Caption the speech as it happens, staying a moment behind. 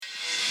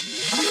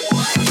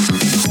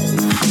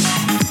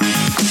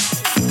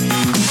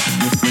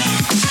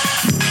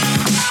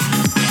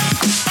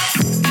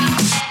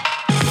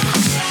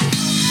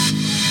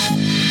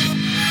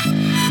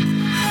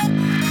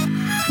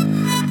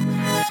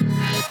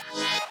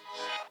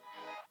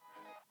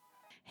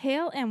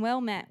Hail and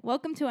well met.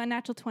 Welcome to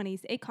Unnatural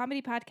 20s, a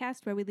comedy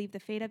podcast where we leave the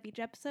fate of each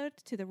episode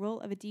to the roll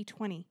of a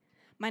d20.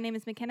 My name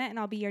is McKenna, and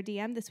I'll be your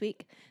DM this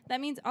week.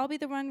 That means I'll be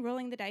the one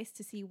rolling the dice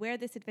to see where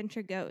this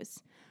adventure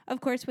goes. Of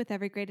course, with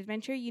every great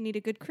adventure, you need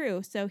a good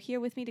crew, so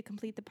here with me to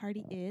complete the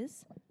party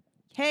is...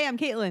 Hey, I'm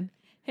Caitlin.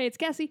 Hey, it's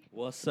Cassie.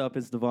 What's up?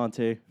 It's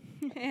Devontae.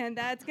 And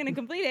that's going to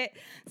complete it.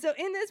 So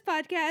in this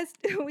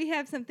podcast, we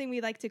have something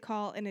we like to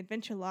call an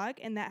adventure log,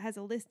 and that has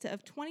a list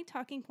of 20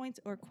 talking points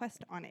or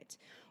quests on it.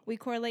 We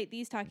correlate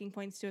these talking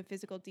points to a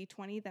physical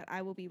d20 that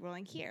I will be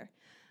rolling here.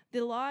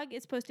 The log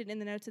is posted in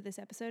the notes of this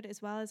episode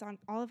as well as on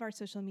all of our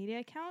social media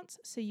accounts,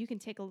 so you can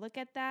take a look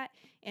at that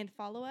and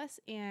follow us,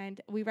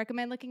 and we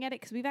recommend looking at it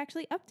because we've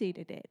actually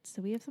updated it.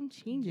 So we have some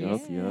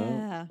changes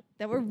Yup.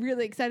 that we're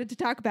really excited to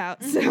talk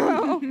about.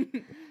 So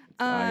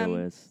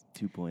iOS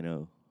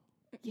 2.0.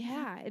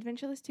 yeah,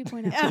 Adventureless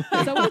 2.0.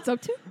 Is that what it's up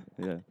to?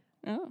 Yeah.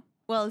 Oh.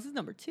 Well, this is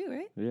number 2,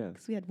 right? Yeah.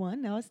 Because we had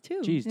 1, now it's 2.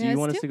 Jeez, do Yeah, you it's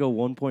want us two. to go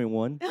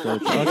 1.1? So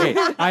okay.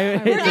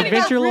 We're getting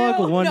Adventure log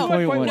real-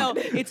 1.1. No,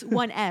 it's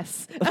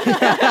 1S.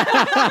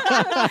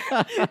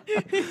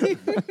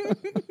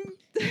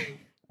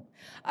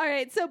 All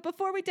right, so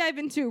before we dive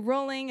into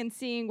rolling and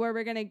seeing where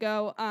we're gonna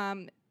go,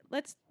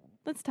 let's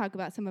talk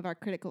about some of our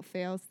critical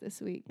fails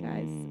this week,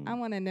 guys. I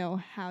want to know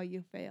how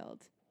you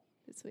failed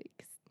this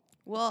week.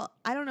 Well,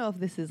 I don't know if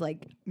this is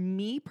like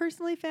me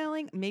personally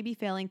failing, maybe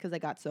failing because I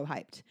got so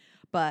hyped.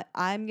 But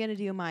I'm going to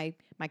do my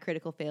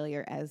critical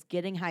failure as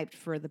getting hyped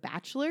for The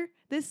Bachelor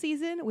this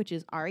season, which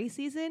is Ari's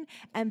season,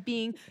 and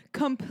being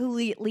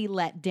completely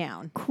let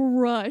down.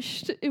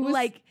 Crushed. It was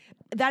Like,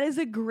 that is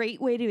a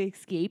great way to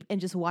escape and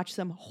just watch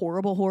some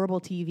horrible,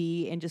 horrible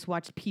TV and just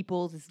watch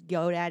people just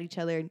go at each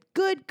other and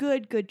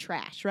good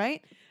trash,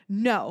 right?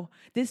 No,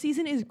 this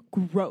season is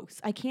gross.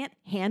 I can't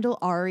handle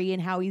Ari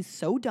and how he's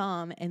so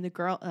dumb and the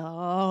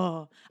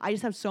girl, I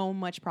just have so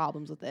much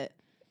problems with it.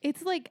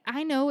 It's like,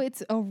 I know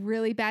it's a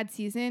really bad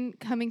season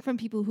coming from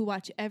people who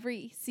watch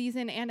every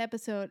season and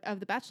episode of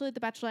The Bachelor, The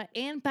Bachelorette,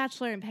 and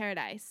Bachelor in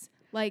Paradise.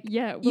 Like,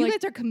 Yeah, you like-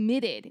 guys are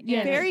committed.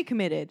 Yeah. And Very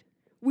committed.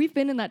 we've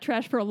been in that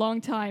trash for a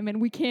long time,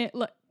 and we can't.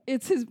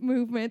 It's his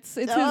movements.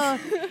 It's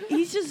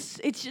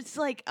It's just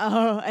like,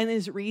 and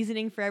his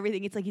reasoning for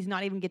everything. It's like he's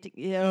not even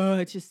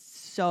it's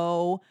just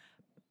so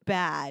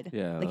bad.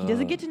 Yeah, Like he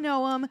doesn't get to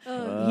know him.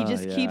 He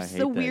just yeah, I keeps hate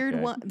the that weird guy.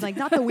 one, like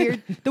not the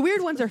weird. The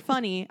weird ones are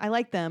funny. I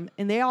like them,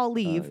 and they all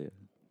leave. Yeah.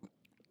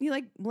 He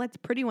like lets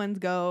pretty ones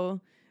go.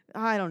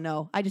 I don't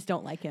know. I just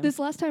don't like him. this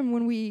last time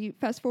when we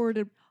fast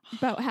forwarded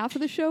about half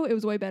of the show, it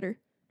was way better.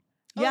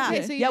 Yeah,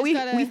 Okay, so you yeah. just We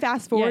gotta-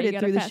 fast you forwarded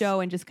gotta through the fast- show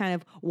and just kind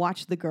of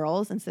watched the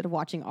girls instead of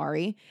watching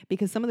Ari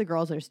because some of the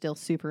girls are still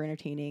super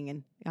entertaining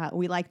and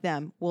we like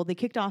them. Well, they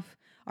kicked off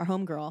our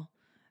homegirl,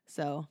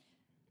 so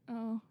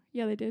Oh,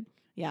 yeah, they did.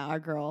 yeah, our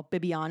girl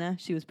Bibiana,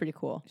 she was pretty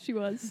cool. She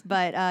was.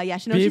 But yeah,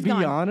 she knows she's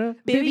gone. Bibiana?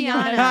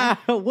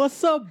 Bibiana.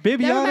 What's up, Bibiana?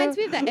 That reminds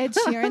me of that Ed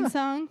Sheeran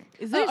song.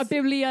 Is A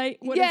bibliite.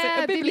 What is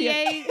yeah, it? A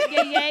bibliite.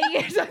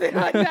 BBA, or something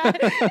like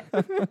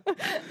that.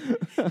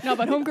 No,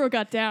 but homegirl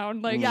got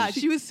down. Like, Yeah,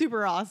 she was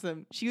super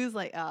awesome. She was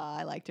like,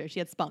 I liked her. She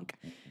had spunk.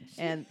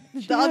 And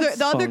She the had other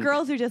spunk.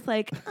 girls are just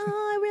like,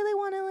 I really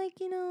want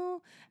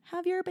to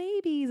have your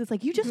babies. It's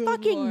like you just Good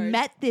fucking Lord.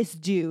 met this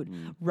dude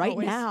right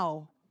Always.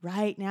 now.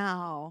 Right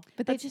now.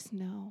 But they just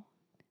know.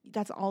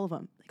 That's all of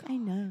them. Like, I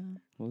know.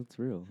 Well, it's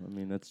real. I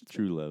mean, that's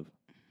true love.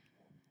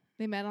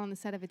 They met on the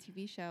set of a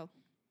TV show.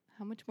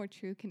 How much more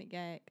true can it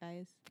get,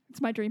 guys?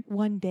 it's my dream.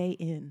 One day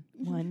in.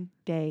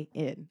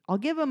 I'll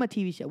give them a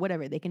TV show,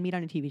 whatever. They can meet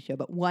on a TV show,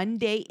 but one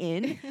day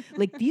in,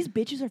 like these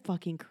bitches are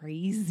fucking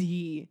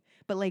crazy,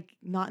 but like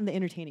not in the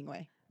entertaining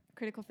way.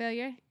 Critical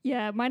failure?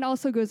 Yeah, mine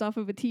also goes off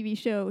of a TV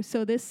show.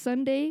 So this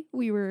Sunday,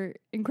 we were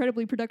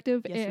incredibly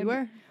productive. Yes, we and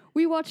were.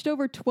 We watched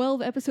over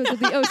 12 episodes of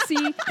The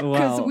OC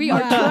because Wow. we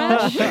are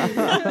Wow.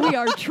 trash. We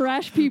are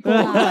trash people.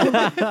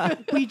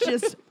 We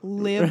just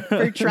live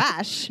for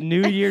trash.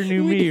 New year,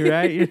 new me,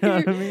 right? You know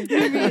what I mean?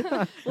 Maybe,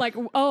 like,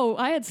 oh,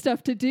 I had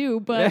stuff to do,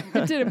 but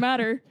it didn't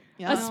matter.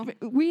 Yeah.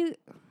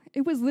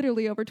 It was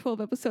literally over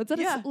 12 episodes. That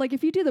is, Yeah. like,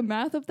 if you do the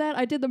math of that,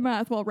 I did the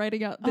math while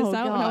writing out this Oh,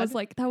 out, and I was God.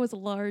 like, that was a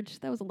large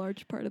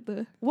part of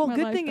the. Well, my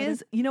good life thing that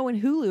is, in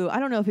Hulu,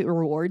 I don't know if it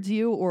rewards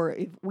you or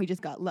if we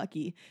just got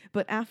lucky,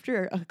 but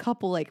after a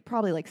couple,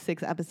 probably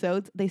 6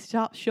 episodes, they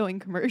stopped showing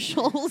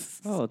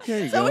commercials. Oh,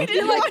 there you So go. we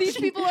didn't Like, watch these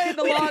people are in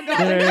the we long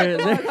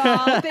didn't-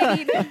 haul. They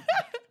need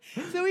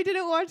So we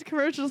didn't watch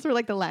commercials for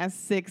the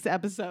last 6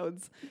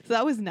 episodes. So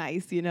that was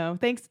nice,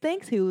 Thanks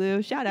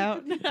Hulu. Shout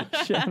out.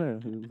 Shout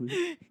out,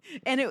 Hulu.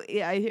 And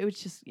it was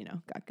just,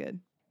 got good.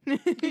 All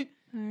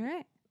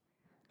right.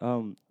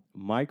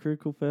 My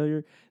critical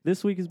failure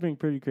this week has been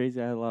pretty crazy.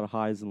 I had a lot of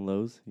highs and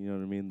lows. You know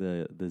what I mean?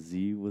 The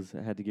Z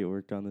had to get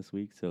worked on this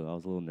week, so I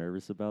was a little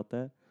nervous about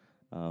that.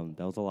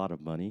 That was a lot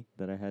of money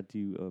that I had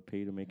to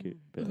pay to make it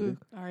better.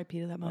 R.I.P.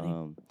 to that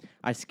money.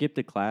 I skipped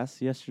a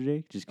class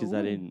yesterday just because I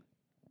Ooh. didn't.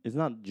 It's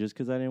not just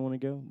because I didn't want to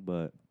go,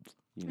 but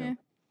Yeah.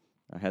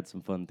 I had some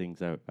fun things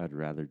I'd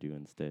rather do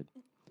instead.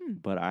 Hmm.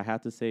 But I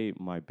have to say,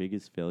 my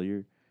biggest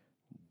failure,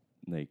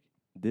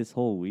 this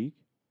whole week,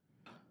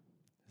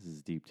 this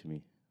is deep to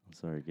me.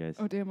 Sorry, guys.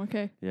 Oh damn.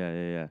 Okay.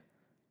 Yeah.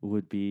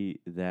 Would be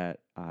that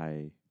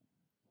I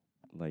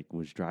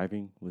was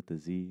driving with the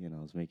Z and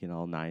I was making it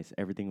all nice.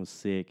 Everything was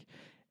sick.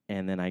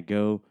 And then I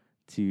go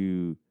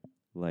to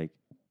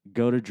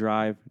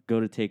drive, go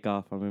to take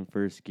off. I'm in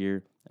first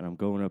gear and I'm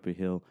going up a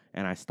hill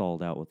and I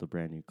stalled out with a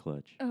brand new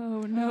clutch.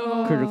 Oh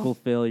no. Critical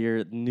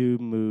failure, new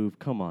move.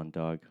 Come on,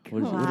 dog.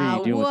 What are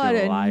you doing what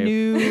with your a life?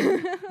 new. What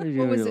are you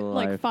What doing was with it your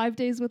like life? 5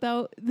 days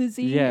without the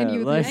Z? Yeah, and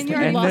you less- And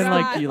you're and then,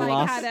 not, you like,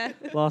 lost had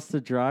lost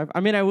the drive. I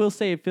mean, I will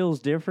say it feels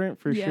different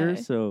for sure. Yeah.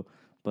 So,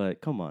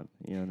 but come on,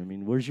 you know what I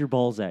mean? Where's your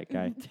balls at,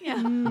 guy?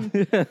 Come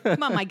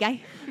on, my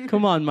guy.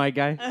 Come on, my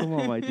guy. Come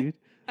on, my dude.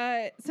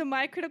 So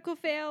my critical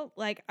fail,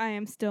 I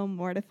am still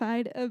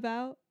mortified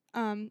about.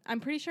 I'm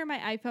pretty sure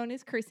my iPhone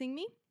is cursing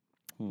me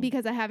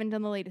because I haven't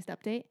done the latest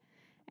update,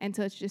 and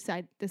so it's just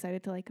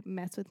decided to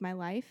mess with my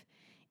life.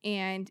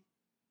 And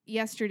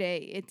yesterday,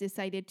 it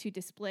decided to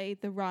display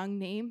the wrong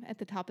name at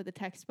the top of the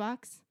text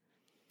box.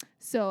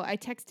 So I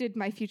texted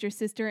my future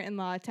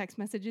sister-in-law text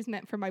messages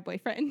meant for my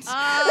boyfriend.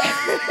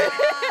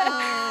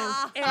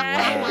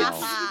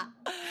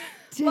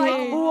 Wow.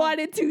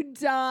 Wanted to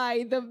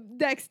die the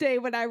next day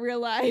when I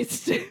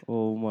realized.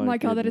 Oh my. My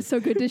God, that goodness. is so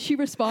good. Did she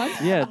respond?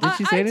 Yeah. Did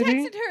she say I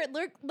anything? texted her.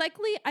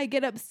 Luckily, I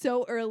get up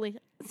so early,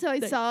 so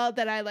I saw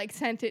that I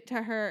sent it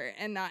to her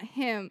and not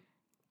him.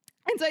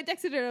 And so I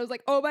texted her. And I was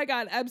like, "Oh my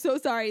God, I'm so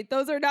sorry.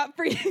 Those are not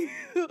for you."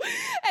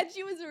 And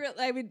she was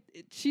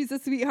she's a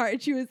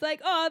sweetheart. She was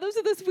like, "Oh, those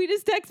are the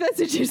sweetest text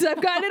messages I've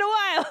gotten in a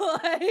while."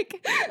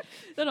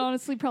 That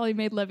honestly probably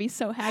made Levy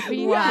so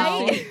happy.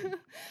 Wow. Right?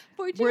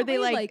 Were they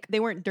Fortunately, they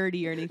weren't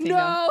dirty or anything?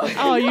 no.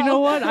 Oh, you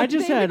know what? I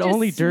just They were had just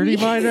only dirty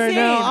sweet. mine right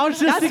now. I was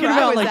just That's thinking where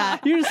I about was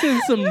at. you're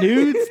sending some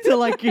nudes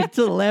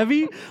to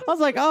Levy. I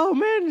was like, oh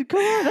man, come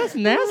on, that's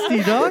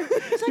nasty, dog.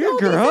 You're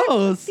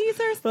gross. These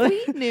are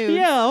sweet news.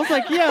 Yeah, I was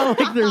like,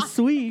 they're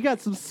sweet. You got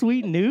some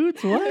sweet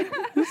nudes? What?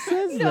 Who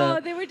says No,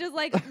 that? they were just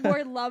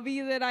more lovey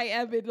than I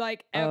am in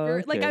ever.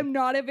 okay. I'm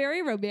not a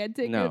very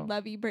romantic No. or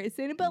lovey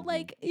person, but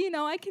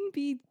I can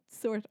be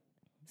sort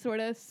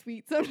of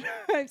sweet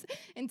sometimes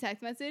in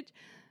text message.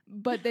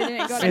 But they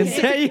didn't go And to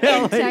say,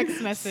 yeah,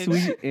 text message.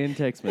 Sweet in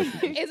text message.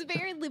 It's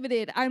very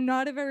limited. I'm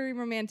not a very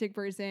romantic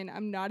person.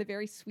 I'm not a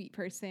very sweet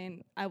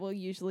person. I will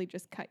usually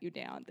just cut you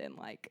down. Then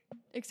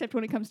Except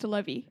when it comes to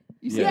Levy.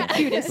 You Yeah. said the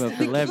cutest. But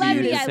for Levy,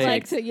 Levy, you I say-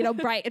 like to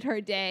brighten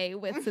her day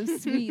with some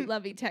sweet,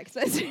 lovey text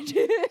messages.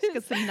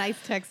 Got some nice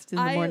text in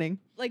the morning.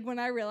 When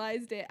I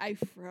realized it, I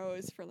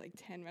froze for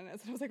 10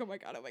 minutes. I was like, oh my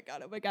God,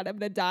 I'm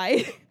gonna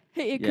die.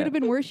 Hey, it Yeah. could have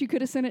been worse. You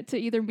could have sent it to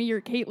either me or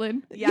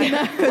Caitlin.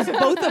 Yeah, because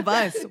both of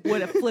us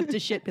would have flipped a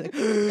shit. Be like,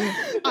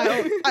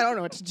 I don't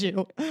know what to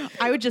do.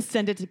 I would just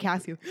send it to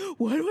Cassie.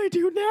 What do I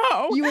do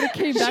now? You would have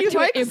came back She to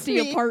an likes empty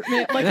me.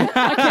 apartment. I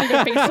can't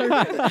even face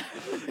her.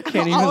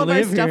 Can't even All of our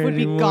live stuff here would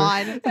anymore. be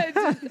gone.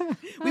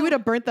 We would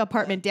have burnt the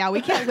apartment down.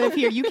 We can't live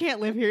here. You can't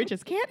live here. It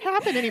just can't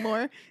happen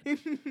anymore.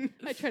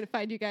 I try to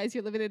find you guys.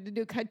 You're living in a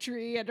new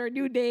country under a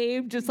new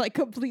name, just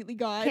completely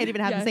gone. Can't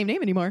even have Yeah. the same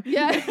name anymore.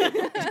 Yeah.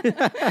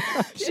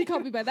 She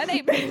called me by that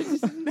name.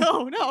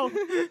 No.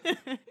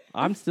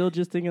 I'm still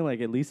just thinking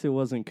at least it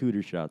wasn't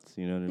cooter shots.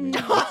 You know what I mean?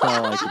 That's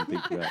all I can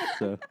think about.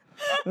 So,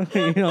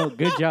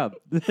 good job.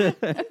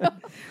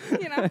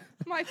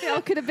 My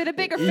fail could have been a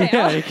bigger fail.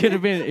 Yeah, it could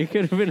have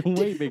been a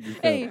way bigger.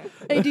 Hey,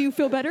 do you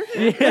feel better?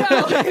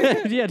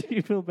 Yeah. Yeah. Do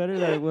you feel better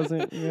that it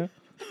wasn't? There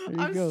you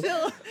I'm go.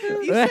 still.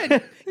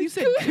 You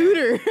said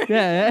cooter.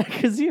 Yeah,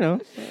 because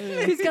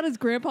He's got his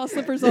grandpa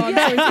slippers on,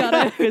 so he's got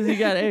a. because you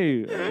got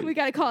We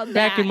gotta call it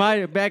back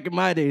that. in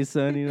my days,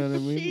 son. You know what I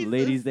mean? Jesus.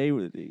 Ladies,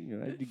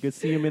 you could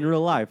see them in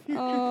real life.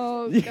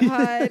 Oh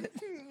God.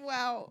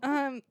 Wow.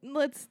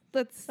 Let's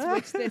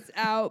switch this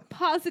out.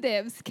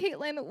 Positives.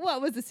 Caitlin,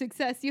 what was a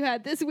success you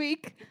had this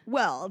week?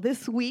 Well,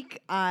 this week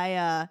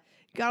I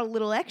got a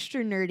little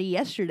extra nerdy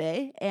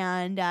yesterday,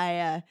 and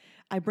I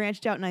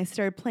branched out and I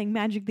started playing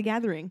Magic the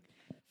Gathering.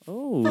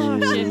 Oh,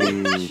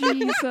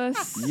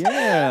 Jesus.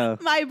 yeah.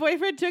 My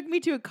boyfriend took me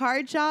to a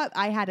card shop.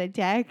 I had a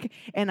deck,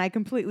 and I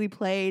completely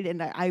played,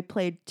 and I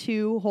played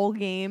 2 whole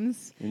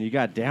games. And you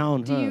got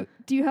down, huh?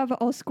 Do you have an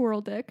all squirrel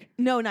deck?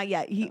 No, not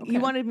yet. He Okay.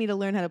 wanted me to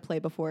learn how to play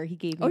before he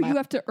gave me. Oh, my you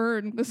have to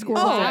earn the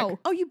squirrel Oh, deck.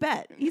 oh, you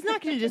bet. He's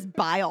not going to just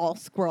buy all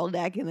squirrel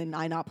deck and then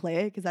I not play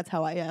it because that's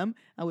how I am.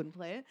 I wouldn't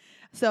play it.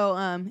 So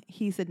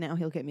he said now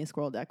he'll get me a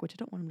squirrel deck, which I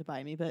don't want him to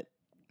buy me, but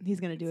he's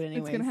going to do it It's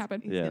anyway. gonna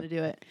happen. He's Yeah. going to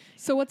do it.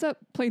 So what's up,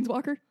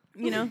 Planeswalker?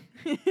 You know?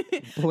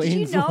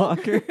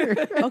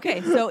 Planeswalker.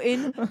 Okay, so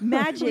in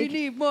Magic.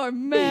 need more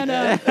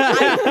mana.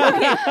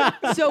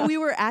 Okay, so we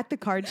were at the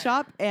card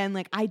shop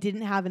and I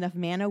didn't have enough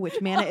mana, which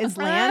mana is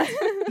land.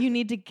 You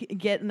need to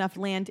get enough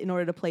land in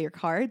order to play your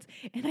cards,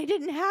 and I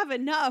didn't have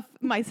enough.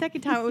 My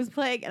second time I was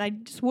playing, and I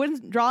just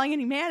wasn't drawing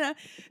any mana,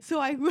 so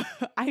I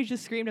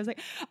just screamed. I was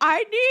like, "I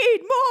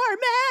need more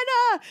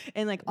mana!"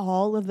 And like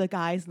all of the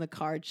guys in the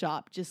card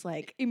shop just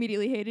like,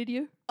 Immediately hated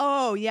you.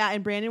 oh yeah.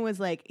 And Brandon was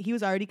like, he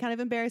was already kind of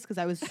embarrassed because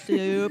I was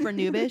super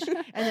noobish.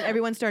 And then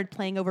everyone started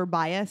playing over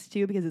by us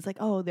too because it's like,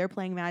 oh, they're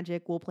playing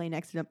Magic, we'll play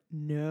next to them.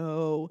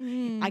 No.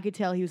 Mm. I could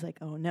tell he was like,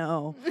 oh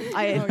no.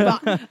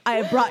 I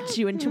had brought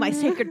you into my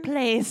sacred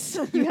place.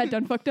 You had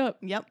done fucked up.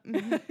 Yep.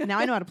 Now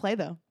I know how to play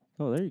though.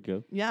 Oh, there you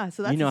go. Yeah,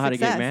 so that's You know a how to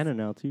success. get mana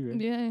now too, right?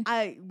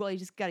 Yeah. Well, you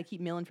just got to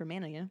keep milling for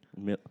mana, you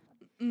know.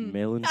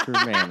 Mailing for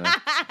mana.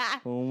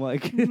 Oh my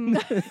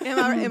goodness. Am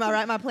I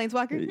right, my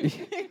planeswalker?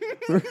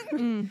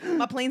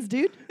 My plains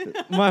dude?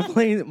 my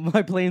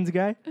planes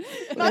guy.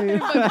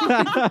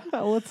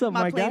 What's up,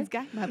 my guy? plains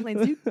guy? My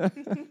plains dude?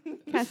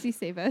 Cassie,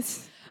 save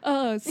us.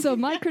 So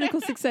my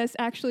critical success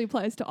actually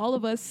applies to all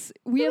of us.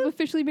 We have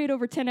officially made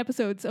over 10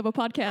 episodes of a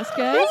podcast,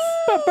 guys.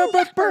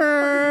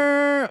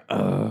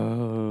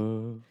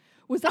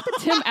 Was that the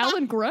Tim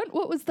Allen grunt?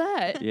 What was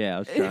that? Yeah, I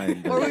was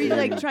trying. Or were you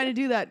like trying to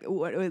do that?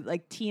 What was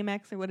like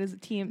TMX or what is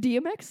it?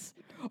 DMX?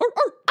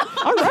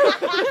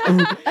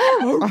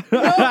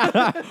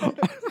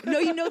 No,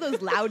 you know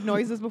those loud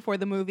noises before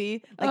the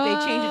movie? Like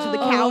they change it to the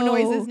cow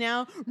noises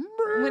now.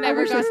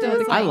 Whenever wish I got still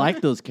those, had I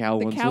like those cow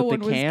The ones cow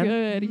with one the can. was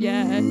good.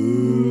 Yeah.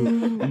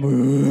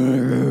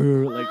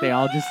 Like they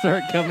all just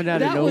start coming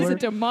out of That was nowhere. a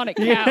demonic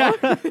cow.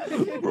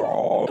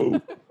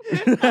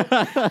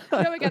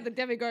 now we got the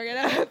Demigorgon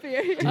up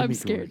here. I'm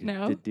scared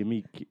now. The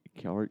Demi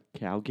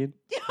Cowgan?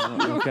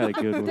 I've got a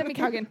good one.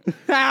 Demigorgon.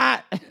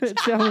 It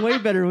sounded way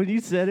better when you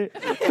said it.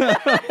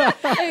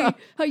 Hey,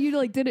 how you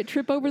like didn't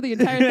trip over the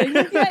entire thing?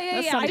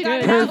 Yeah. sounds I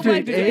got good. it out.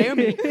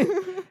 Perfect.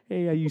 Like,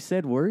 Hey, you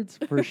said words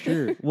for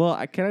sure. Well,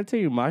 can I tell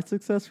you my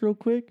success real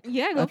quick?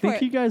 yeah, go I for think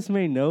it. you guys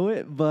may know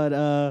it,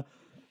 but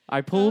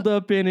I pulled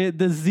up in it.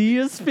 The Z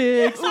is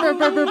fixed. Brr,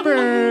 brr, brr,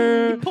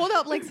 brr. Pulled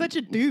up like such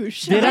a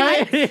douche. Did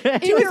I? To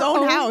his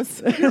own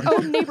house. Your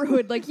own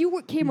neighborhood. Like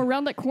you came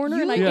around that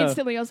corner, and I Yeah.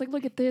 instantly I was like,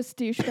 "Look at this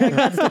douchebag."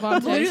 That's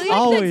Devontae. Literally, like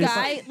Always. the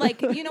guy,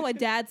 like you know, a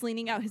dad's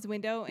leaning out his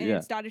window, and Yeah.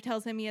 his daughter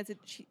tells him he has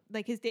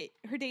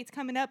her date's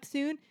coming up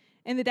soon,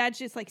 and the dad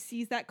just like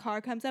sees that car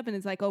comes up and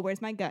is like, "Oh,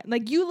 where's my gun?"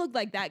 Like you look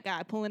like that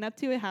guy pulling up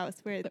to a house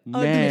where the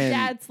Man.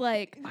 dad's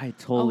like, I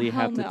totally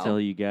hell have to no. tell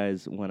you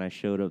guys when I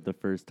showed up the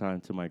first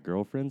time to my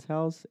girlfriend's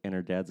house and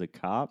her dad's a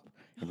cop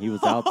and he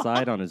was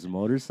outside on his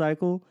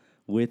motorcycle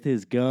with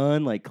his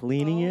gun, like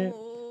cleaning it.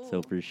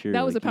 So for sure.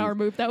 That was like, a power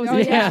move. That was Oh,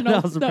 yeah. intentional.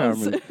 that was a power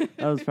move.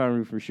 That was a power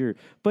move for sure.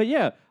 But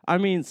yeah, I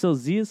mean, so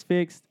Z is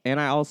fixed, and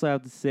I also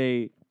have to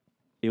say,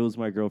 it was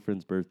my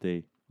girlfriend's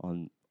birthday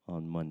on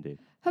Monday.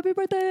 Happy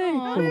birthday!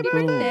 Aw, Boom, happy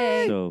boom.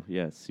 birthday. So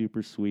yeah,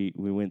 super sweet.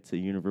 We went to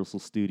Universal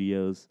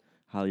Studios.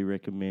 Highly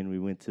recommend. We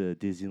went to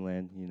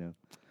Disneyland. You know.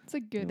 That's a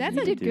good. That's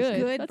you a did good.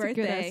 good That's a good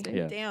birthday. ass day.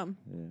 Yeah. Damn.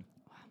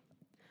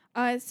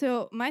 Yeah.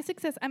 So my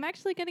success, I'm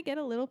actually gonna get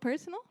a little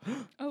personal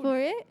Oh, for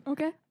it.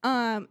 okay.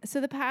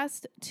 So the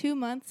past 2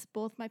 months,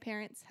 both my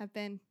parents have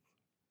been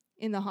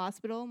in the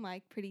hospital,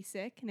 like pretty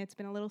sick, and it's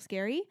been a little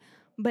scary.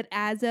 But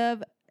as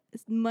of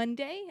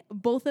Monday,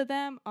 both of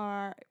them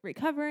are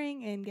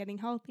recovering and getting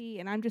healthy,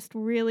 and I'm just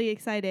really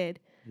excited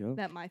Yep.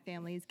 that my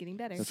family is getting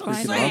better. That's So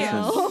freaking excited.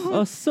 awesome.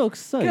 Oh, so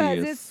excited.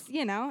 Because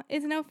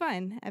it's no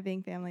fun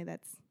having family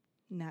that's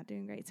not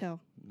doing great. So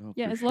No,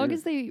 Yeah, for as long sure.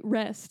 as they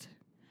rest.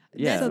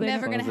 Yeah, so that's they-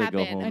 never as gonna long as they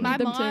go happen. home. My I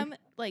need them to- mom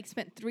like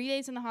spent 3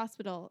 days in the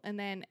hospital, and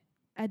then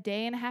a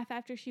day and a half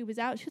after she was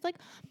out, she was like,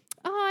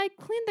 "Oh, I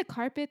cleaned the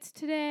carpets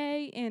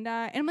today," and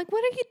I'm like,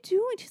 "What are you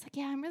doing?" She's like,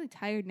 "Yeah, I'm really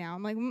tired now."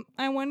 I'm like,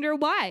 "I wonder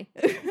why."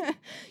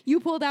 You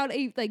pulled out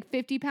a like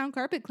 50-pound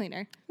carpet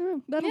cleaner.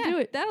 Oh, that'll Yeah, do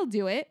it. That'll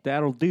do it.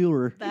 That'll do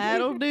her.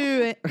 That'll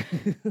do it.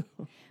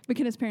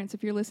 McKenna's parents,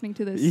 if you're listening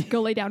to this,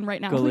 go lay down right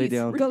now. Go lay please.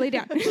 down. Go lay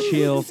down.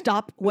 Chill.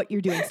 Stop what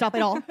you're doing. Stop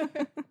it all.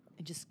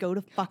 And just go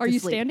to fuck Are to you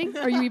sleep. standing?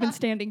 Are you even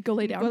standing? Go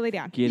lay down. Go lay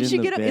down. Get You in should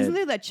the get up. bed. Isn't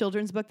there that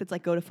children's book that's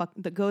like go to the fuck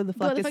to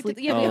fuck sleep?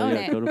 to- yeah, we oh own yeah,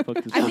 it. go to fuck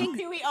to I sleep.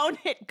 think we own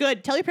it.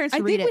 Good. Tell your parents I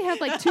to think read we it. have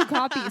like 2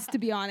 copies, to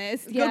be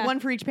honest. Good, Yeah. one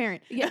for each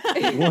parent. Yeah.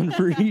 One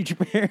for each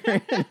parent.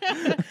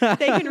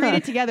 They can read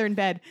it together in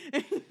bed.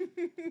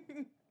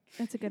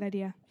 That's a good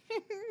idea.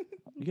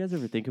 You guys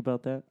ever think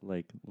about that?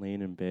 Like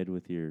laying in bed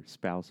with your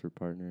spouse or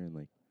partner and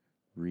like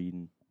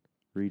reading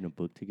a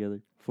book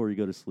together before you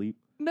go to sleep?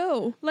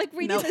 No. Like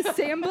reading No. the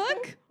same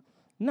book?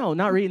 No,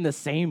 not reading the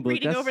same book.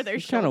 Reading That's over their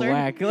kind of shoulder.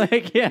 whack.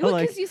 Like yeah, Well,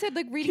 like because you said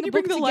like reading you a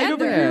book bring the light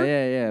over together.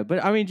 yeah.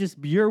 But I mean, just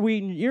you're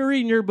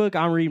reading your book.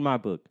 I'm reading my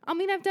book. I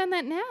mean, I've done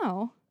that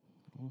now.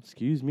 Well,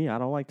 excuse me, I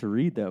don't like to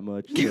read that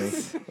much.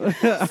 So.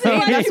 That's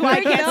why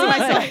I can't see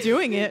myself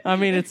doing it. I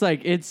mean, it's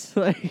like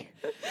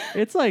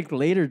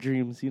later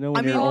dreams, you know, when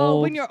I mean, you're oh,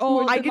 old. When you're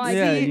old, I and could like,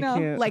 Yeah, see you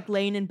can't- like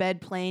laying in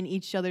bed playing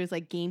each other's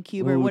like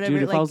GameCube or Ooh, whatever.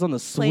 dude, if like I was on the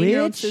playing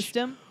your own Switch,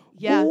 system.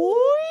 Yeah. boy.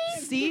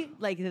 See,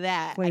 like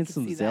that. Playing I can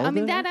some see Zelda? that. I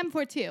mean, that I'm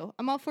for too.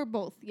 I'm all for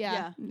both.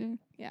 Yeah.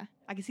 Yeah.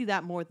 I can see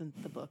that more than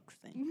the books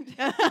thing.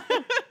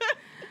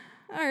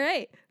 All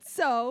right.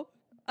 So,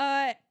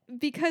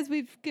 because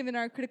we've given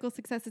our critical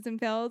successes and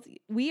fails,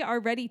 we are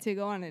ready to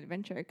go on an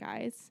adventure,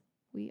 guys.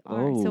 We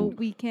are. So Oh.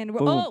 we can.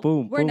 Boom,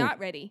 boom, we're boom. not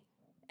ready.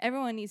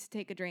 Everyone needs to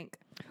take a drink.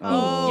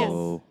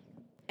 Oh.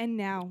 And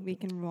now we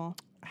can roll.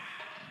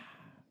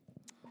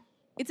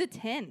 It's a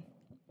 10.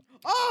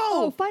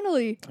 Oh,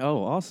 finally.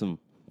 Oh, awesome.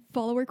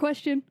 Follower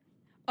question.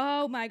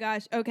 Oh my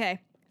gosh.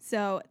 Okay.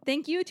 So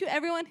thank you to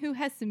everyone who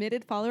has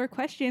submitted follower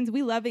questions.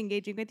 We love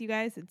engaging with you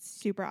guys. It's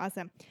super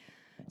awesome.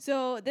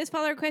 So this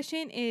follower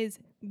question is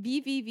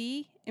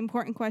VVV,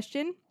 important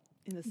question.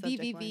 In the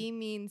subject VVV line.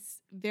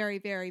 means very,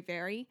 very,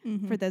 very,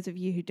 Mhm. for those of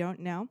you who don't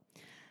know.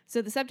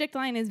 So the subject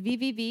line is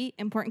VVV,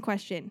 important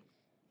question.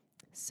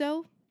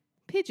 So,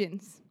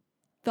 pigeons.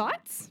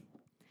 Thoughts?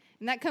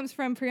 And that comes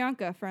from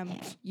Priyanka from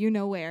You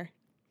Know Where.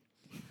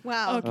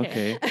 Wow.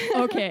 Okay. Okay.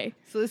 Okay.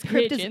 So this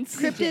cryptic, Pigeons.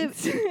 cryptic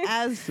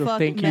as So fuck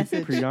thank you,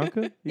 message.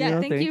 Priyanka. Yeah,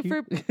 know, thank you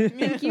for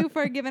thank you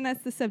for giving us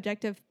the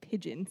subject of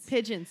pigeons.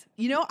 Pigeons.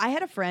 You know, I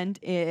had a friend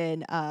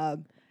in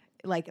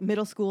like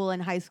middle school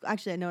and high school.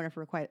 Actually, I know her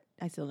for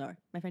I still know her.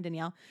 My friend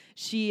Danielle.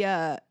 She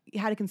had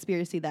a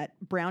conspiracy that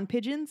brown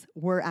pigeons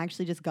were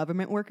actually just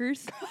government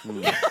workers.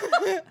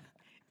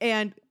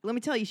 And let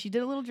me tell you, she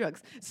did a little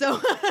drugs. So,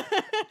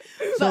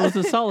 So it's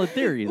a solid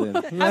theory then.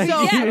 Like,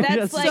 yeah, you that's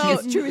just- like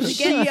as true as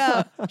it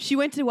gets. she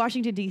went to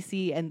Washington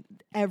D.C. and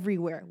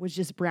everywhere was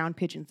just brown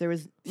pigeons. There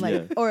was like,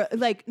 Yeah. or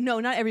like, no,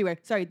 not everywhere.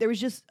 Sorry, there was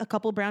just a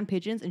couple brown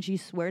pigeons, and she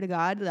swear to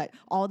God that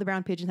all the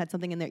brown pigeons had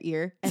something in their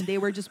ear, and they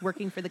were just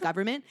working for the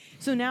government.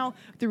 So now,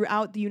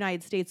 throughout the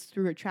United States,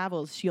 through her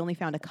travels, she only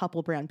found a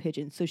couple brown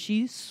pigeons. So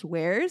she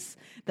swears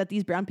that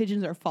these brown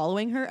pigeons are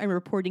following her and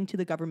reporting to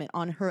the government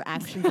on her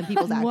actions and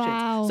people's actions.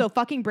 Wow. So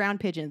fucking brown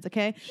pigeons,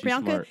 okay? She's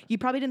Priyanka, smart. you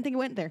probably didn't think it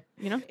went there,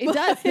 you know? It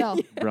does though.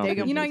 Brown There you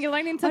go. You know, pigeons. you're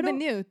learning something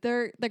new.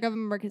 They're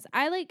government workers.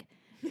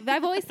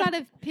 I've always thought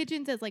of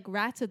pigeons as like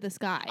rats of the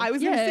sky. I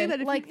was going to say that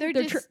if like you- they're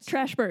They're just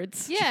trash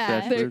birds. yeah.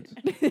 Trash They're-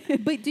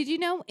 birds. But did you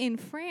know in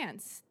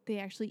France they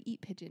actually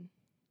eat pigeon?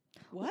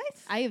 what?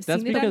 I have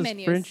That's seen it on because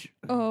menus. French.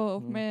 Oh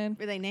man.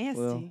 Were they nasty?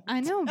 Well,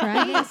 I know,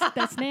 right?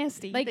 That's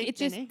nasty. like They- it's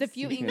they just the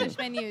few nasty. English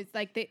menus.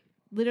 Like they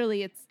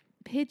literally, it's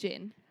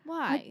pigeon.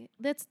 Why?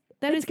 That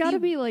it's is got to the-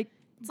 be like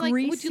It's like,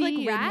 greasy would you like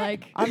and, rat?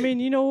 like I mean,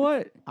 you know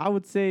what? I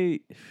would say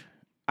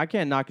I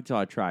can't knock it till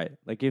I try it.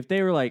 Like if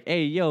they were like,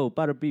 "Hey, yo,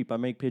 bada beep, I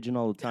make pigeon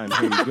all the time.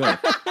 Here you go."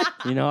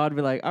 You know, I'd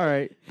be like, "All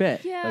right,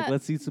 bet. Yeah. Like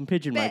let's eat some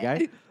pigeon, my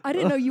guy." I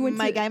didn't know you went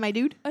my to, guy, my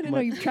dude. I didn't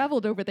know you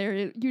traveled over there.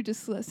 You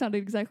just sounded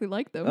exactly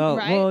like them. Oh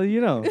Right? well, you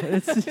know,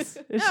 it's just,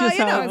 it's Oh, just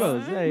you how know, it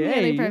goes. it's Hey, really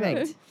hey, you know.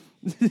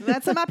 perfect.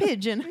 That's my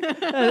pigeon.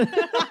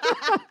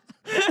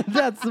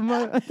 that's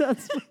my.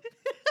 That's.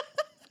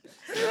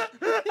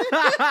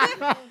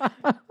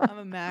 I'm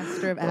a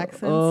master of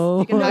accents. Oh,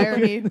 you can hire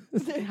okay. me. You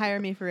can hire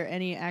me for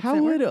any accent.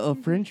 How work. would a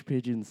French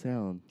pigeon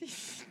sound?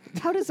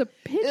 How does a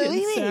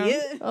pigeon sound?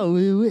 Oh,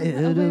 a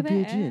baby.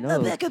 pigeon. Oh,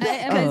 Oh, back,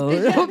 back.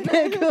 oh,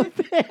 peck,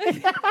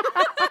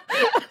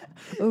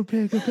 oh,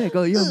 peck, peck.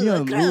 Oh, yum,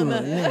 yum. Ooh,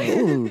 crema. yeah,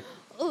 ooh.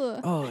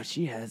 Ugh. Oh,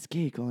 she has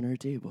cake on her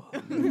table.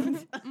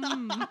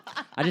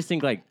 I just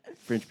think like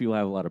French people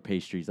have a lot of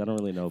pastries. I don't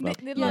really know about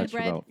They love much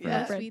bread, about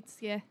Yeah. French. sweets,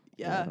 yeah.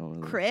 Yeah, I don't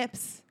know.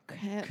 crepes.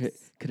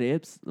 Crepes.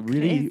 Crepes,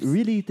 really, Crepes.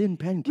 really thin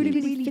pancakes.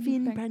 Really thin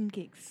thin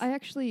pancakes. I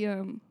actually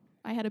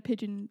I had a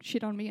pigeon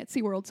shit on me at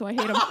SeaWorld, so I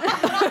hate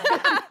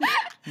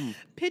them.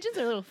 Pigeons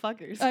are little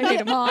fuckers. I hate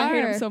them. I hate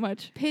are. them so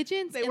much.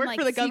 Pigeons They and work like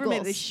for the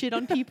government. They seagulls. shit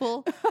on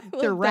people. love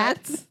They're that.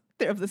 rats.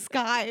 They're of the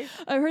sky.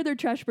 I've heard they're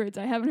trash birds.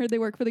 I haven't heard they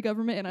work for the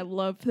government, and I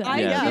love that. I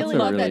Yeah, really that's a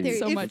love really- that theory.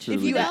 so If- much. a If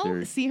really you good know-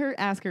 theory. see her,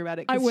 ask her about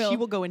it. I 'cause will. She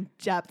will go in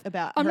depth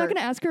about. I'm her. not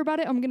gonna ask her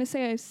about it. I'm gonna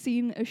say I've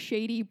seen a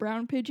shady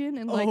brown pigeon,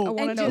 and like I Oh, want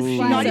to and know if just she's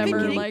fly Not Not even ever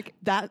kidding. like.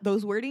 That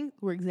those wording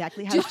were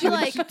exactly how Just she be would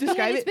like, describe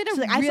 "Man, it. it's been a She's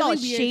like, I saw a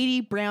really weird-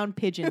 shady brown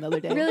pigeon the other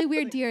day. Really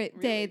weird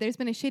day. There's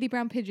been a shady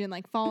brown pigeon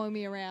like following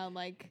me around.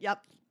 Like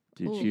Yep.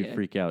 Dude, Ooh. she'd Yeah.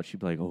 freak out.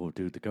 She'd be like, "Oh,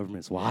 dude, the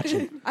government's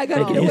watching." I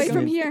gotta Oh, get away yes.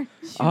 from here.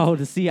 Oh,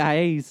 the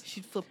CIA's.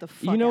 She'd flip the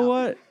fuck You know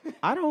out. what?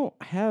 I don't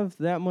have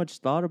that much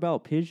thought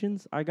about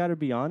pigeons. I gotta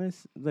be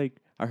honest. Like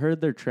I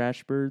heard they're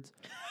trash birds,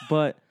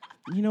 but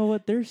you know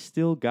what? They're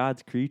still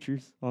God's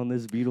creatures on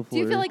this beautiful Do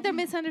you feel earth. like they're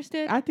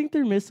misunderstood? I think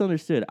they're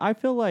misunderstood. I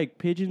feel like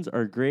pigeons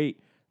are great.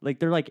 Like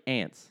they're like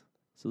ants,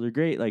 so they're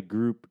great. Like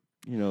group,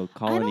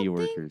 colony don't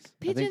think workers. I think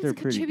Pigeons they're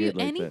pretty contribute good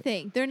like that.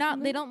 anything. They're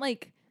not. They don't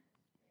like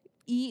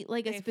eat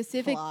like a They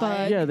specific fly.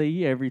 bug. Yeah, they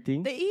eat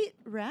everything. They eat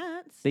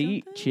rats. They don't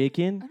eat I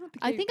chicken. don't think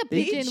I they- think a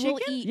They eat pigeon will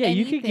chicken? eat Yeah,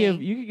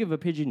 anything. you could give a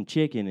pigeon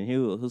chicken and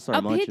he'll start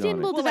A munching pigeon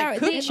on will it. Well, like devour.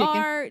 cooked They chicken.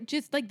 are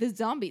just like the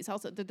zombies.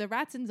 Also, the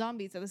rats and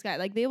zombies of the sky.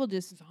 Like they will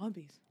just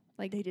Zombies.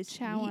 like They just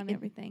chow eat on and-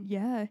 everything.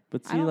 Yeah.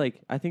 But I see, don't-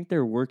 like I think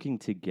they're working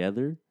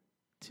together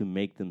to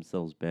make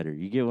themselves better.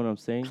 You get what I'm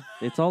saying?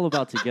 It's all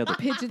about together.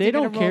 Pigeons They are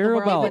gonna don't rule care the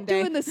world about- one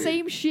day. Doing the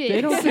same shit. They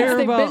don't since care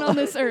they've about- been on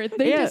this earth.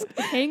 They Yeah. just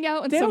hang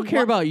out and They don't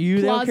care about you.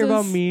 They don't care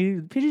about plazas.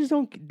 me. Pigeons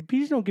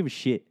don't give a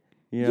shit.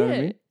 You know what I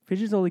Yeah. mean?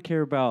 Pigeons only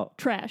care about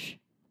trash.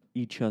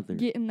 each other.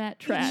 Getting that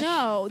trash.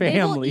 No, they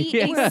will Family, eat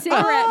yeah. a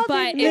cigarette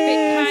butt if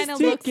it kind of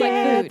looks like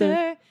food.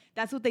 together.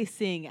 That's what they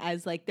sing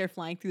as like they're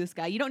flying through the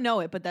sky. You don't know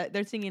it, but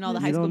they're singing all the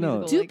You High School don't know.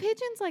 Musical. Do like,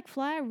 pigeons like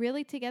fly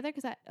really together?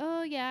 Because I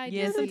Yeah,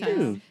 do sometimes.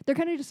 sometimes. They're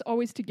kind of just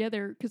always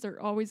together because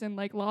they're always in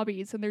like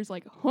lobbies and there's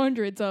like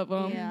hundreds of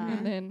them. Yeah.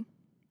 And then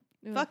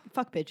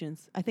Fuck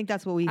pigeons. I think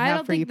that's what we I have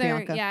don't for you, think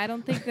they're. Priyanka. Yeah, I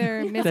don't think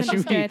they're That should be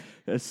misunderstood.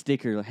 a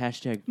sticker,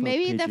 hashtag fuck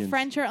Maybe the pigeons.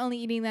 French are only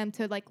eating them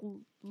to like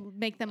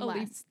make them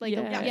Only- less. Like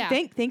yeah. yeah.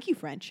 Thank you,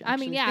 French. I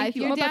mean, actually. yeah. Thank If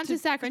you. you're I'm about down to to-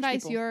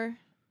 sacrifice people. your,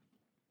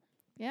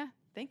 yeah,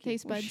 Thank you.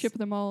 taste We'll buds, ship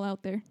them all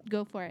out there.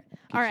 go for it. Get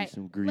All you right,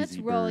 some let's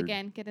greasy roll bird.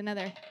 again. Get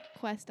another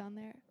quest on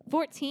there.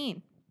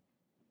 14.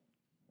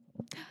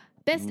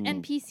 Best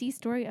NPC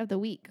story of the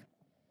week.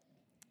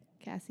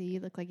 Cassie, you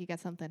look like you got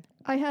something.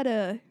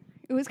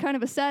 It was kind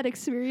of a sad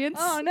experience.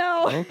 Oh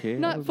no! Okay.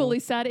 Not fully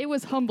sad. It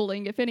was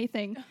humbling, if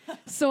anything.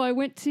 So I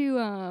went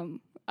to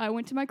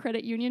my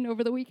credit union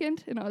over the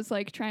weekend, and I was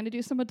like trying to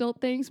do some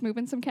adult things,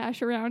 moving some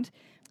cash around.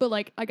 But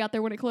like I got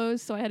there when it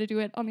closed, so I had to do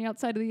it on the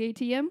outside of the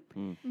ATM.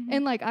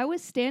 And like I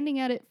was standing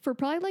at it for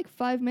probably like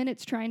 5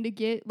 minutes trying to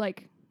get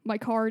like my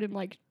card and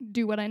like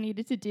do what I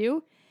needed to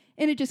do,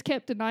 and it just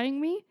kept denying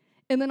me.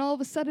 And then all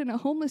of a sudden, a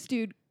homeless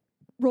dude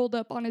rolled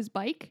up on his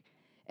bike.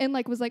 And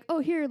like was like, oh,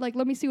 here, like,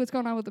 let me see what's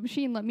going on with the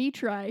machine. Let me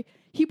try.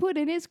 He put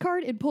in his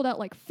card and pulled out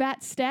like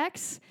fat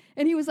stacks.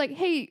 And he was like,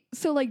 hey,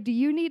 so like, do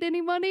you need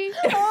any money?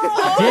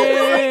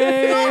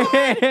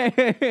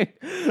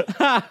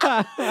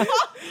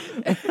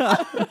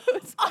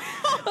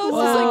 I was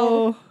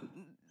Wow. like,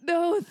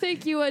 no,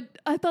 thank you.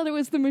 I thought it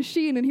was the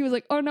machine. And he was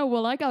like, oh, no,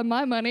 well, I got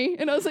my money.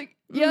 And I was like,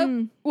 yep,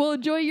 well,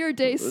 enjoy your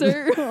day,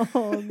 sir.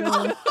 Oh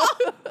no.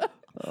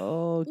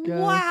 Oh god.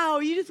 Wow,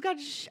 you just got.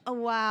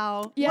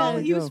 Wow. Yeah. Well,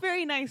 There he you was go.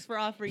 very nice for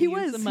offering He you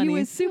was some money. he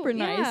was super Oh,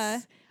 nice. yeah.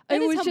 It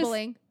It is was just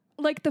humbling.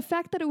 like the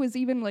fact that it was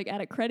even like at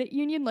a credit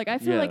union, like I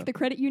feel Yeah. like the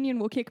credit union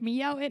will kick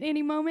me out at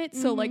any moment.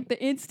 So like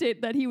the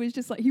instant that he was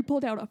just like he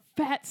pulled out a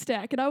fat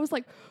stack and I was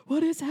like,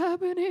 what is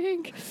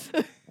happening?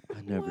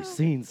 I've never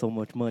seen so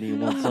much money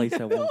in one place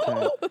at one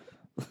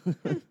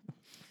time.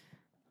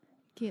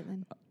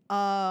 Caitlin.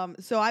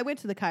 So I went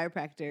to the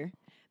chiropractor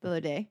the other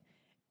day,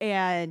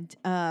 and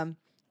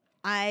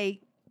I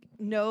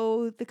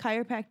know the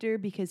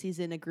chiropractor because he's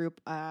in a group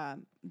that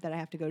I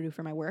have to go to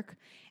for my work,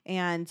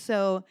 and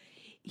so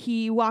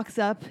he walks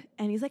up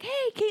and he's like,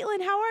 "Hey,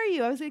 Caitlin, how are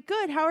you?" I was like,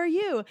 "Good, how are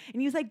you?"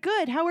 And he was like,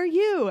 "Good, how are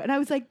you?" And I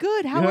was like,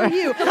 "Good, how are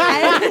you?"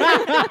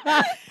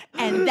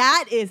 And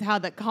that is how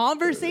the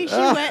conversation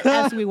went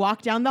as we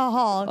walked down the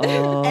hall.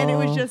 And it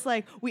was Oh. just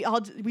like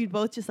we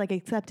both just like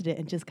accepted it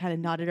and just kind of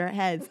nodded our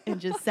heads and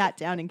just sat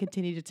down and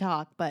continued to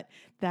talk. But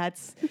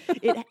that's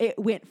it. It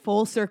went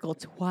full circle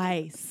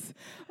twice.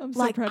 I'm so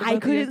Like proud I about you.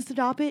 couldn't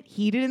stop it.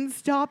 He didn't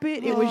stop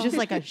it. It was just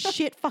like a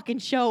shit fucking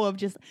show of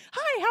just,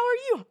 "Hi, how are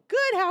you?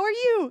 Good. How are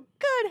you?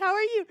 Good. How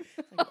are you?"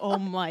 Like, oh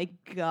my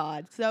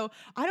god. So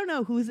I don't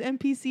know who's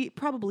NPC.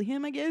 Probably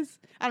him, I guess.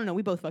 I don't know.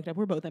 We both fucked up.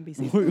 We're both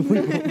NPCs.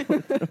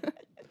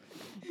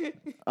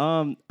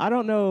 I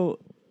don't know.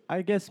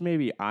 I guess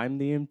maybe I'm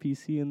the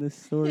NPC in this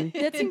story.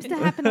 That seems to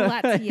happen a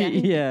lot to you.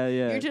 Yeah,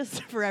 yeah. You're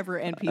just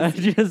forever I'm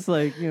NPC. just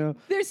like,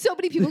 There's so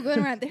many people going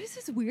around. There's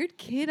this weird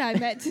kid I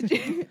met today.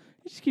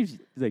 he just keeps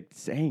like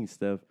saying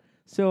stuff.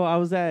 So I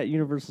was at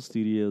Universal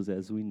Studios,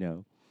 as we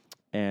know,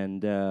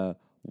 and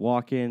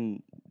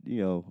walking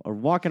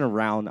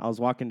around. I was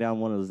walking down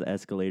one of those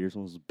escalators,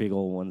 one of those big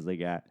old ones they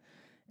got,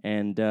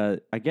 and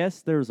I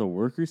guess there was a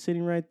worker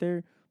sitting right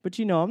there. But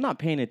I'm not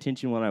paying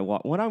attention when I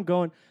walk. When I'm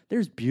going,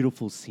 there's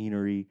beautiful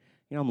scenery.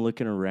 I'm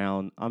looking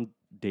around. I'm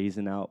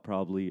dazing out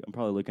probably. I'm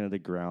probably looking at the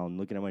ground,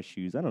 looking at my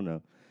shoes. I don't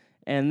know.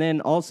 And then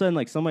all of a sudden,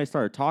 like somebody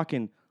started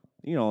talking,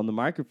 on the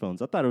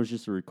microphones. I thought it was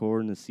just a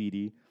recording, a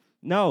CD.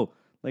 No,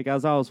 like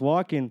as I was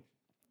walking,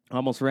 I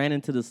almost ran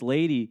into this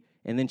lady,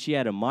 and then she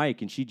had a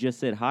mic, and she just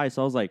said hi.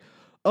 So I was like,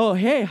 "Oh,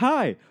 hey,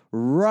 hi!"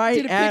 Right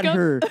Did it at pick up?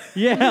 her.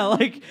 Yeah,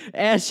 like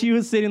as she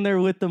was sitting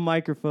there with the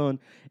microphone.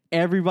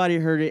 Everybody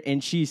heard it,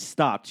 and she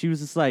stopped. She was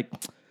just like,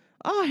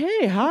 "Oh,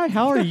 hey, hi,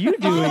 how are you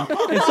doing?"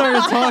 and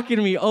started talking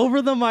to me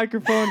over the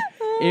microphone.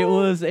 It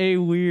was a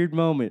weird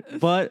moment,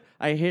 but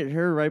I hit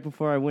her right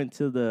before I went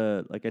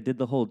to I did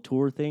the whole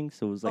tour thing,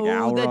 so it was like an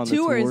hour the on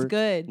tour the is tour.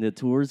 good. The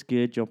tour's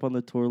good. Jump on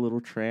the tour,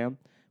 little tram.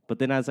 But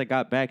then as I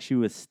got back, she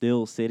was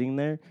still sitting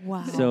there.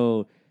 Wow.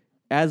 So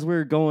as we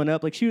were going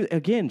up, like she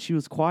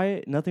was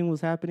quiet. Nothing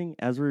was happening.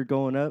 As we were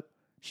going up,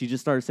 she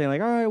just started saying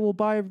like, "All right, well,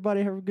 bye,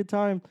 everybody. Have a good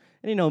time."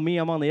 And me,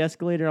 I'm on the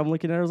escalator. I'm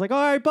looking at her. I was like,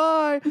 "All right,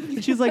 bye."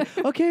 And she's like,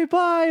 "Okay,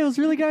 bye. It was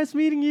really nice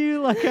meeting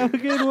you. Like, have a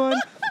good one."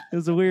 It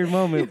was a weird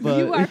moment, but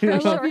You are for know,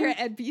 sure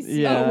NPC.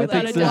 yeah, I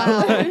without think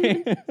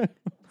a so.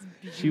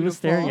 She was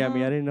staring at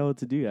me. I didn't know what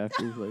to do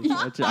after.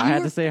 Like, I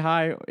had to say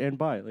hi and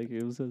bye. Like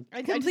it was.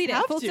 I Complete just it.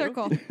 have Full to.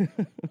 circle.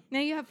 Now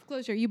you have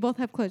closure. You both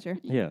have closure.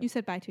 Yeah. You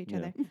said bye to each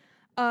Yeah.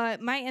 other.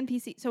 My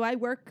NPC. So I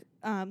work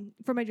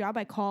for my job.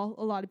 I call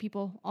a lot of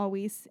people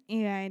always,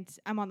 and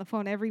I'm on the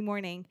phone every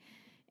morning.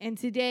 And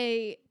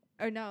today,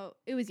 or no,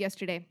 it was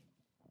yesterday.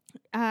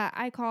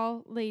 I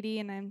call lady,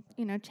 and I'm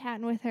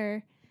chatting with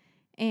her,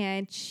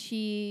 and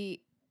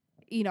she,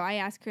 I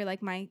ask her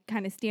like my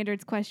kind of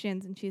standards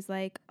questions, and she's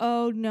like,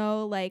 "Oh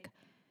no, like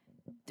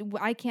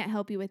I can't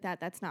help you with that.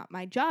 That's not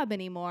my job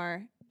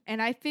anymore."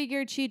 And I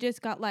figured she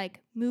just got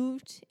like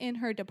moved in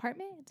her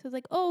department. So I was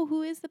like, "Oh,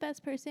 who is the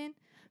best person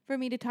for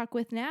me to talk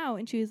with now?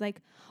 And she was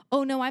like,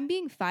 oh no, I'm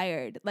being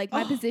fired. Like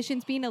my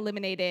position's being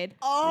eliminated.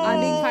 I'm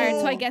being fired.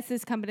 So I guess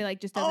this company like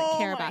just doesn't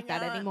care about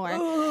that anymore.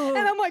 And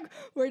I'm like,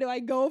 where do I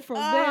go from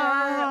there?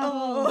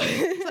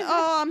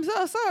 Oh, I'm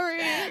so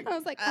sorry. I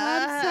was like,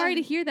 I'm sorry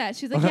to hear that.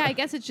 She's like, yeah, I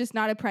guess it's just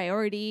not a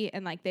priority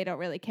and like they don't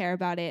really care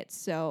about it.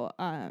 So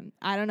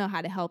I don't know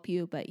how to help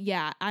you, but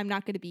yeah, I'm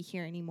not going to be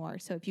here anymore.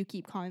 So if you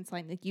keep calling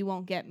Slime, like you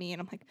won't get me.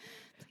 And I'm like,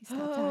 please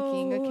stop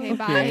talking. Okay,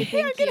 bye. Thank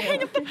I'm gonna you.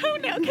 hang up the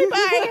phone now. Okay,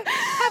 bye.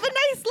 Have a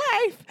nice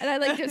life. And I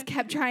like just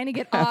kept trying to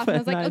get Have off. And I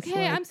was a like, nice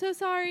okay, life. I'm so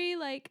sorry.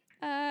 Like,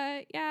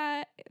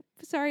 yeah,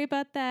 sorry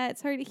about that.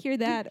 Sorry to hear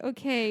that.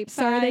 Okay,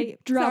 Sorry they bye.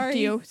 dropped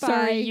you. bye.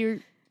 Sorry, you're.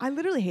 I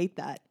literally hate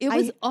that. It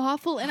was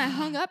awful, and I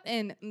hung up,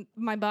 and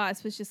my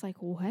boss was just like,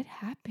 "What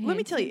happened?" Let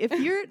me tell you, if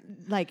you're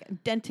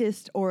like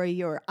dentist or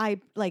your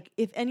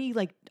if any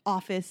like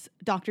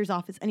doctor's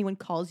office, anyone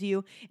calls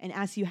you and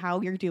asks you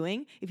how you're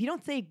doing, if you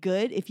don't say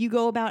good, if you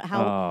go about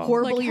how Oh.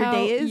 horrible Like your how-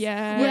 day is,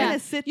 yeah. we're Yeah. gonna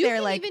sit You there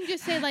can like, even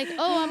just say like,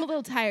 "Oh, I'm a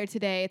little tired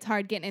today. It's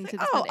hard getting into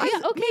this." "Oh, Monday."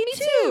 Yeah, okay, me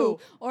too.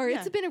 Or Yeah.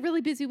 it's been a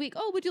really busy week.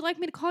 Oh, would you like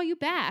me to call you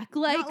back?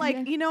 Like, not like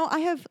I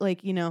have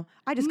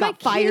I just my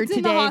got fired kids in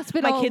today. the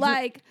hospital. My kids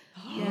Like,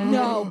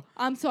 no,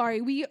 I'm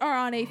sorry. We are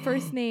on a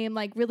first name,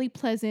 like really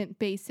pleasant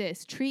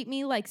basis. Treat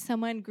me like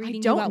someone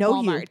greeting don't you at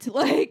know you. Walmart.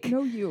 Like,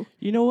 No, you.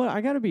 You know what?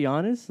 I gotta be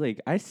honest. Like,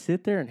 I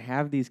sit there and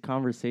have these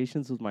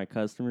conversations with my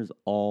customers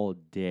all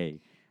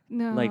day.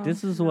 No. Like,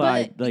 this is what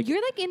I but like.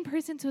 you're like in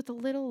person, so it's a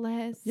little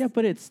less. Yeah,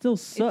 but it's still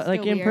still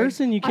like in weird.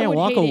 person. You I can't would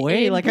walk hate it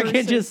away. in Like I can't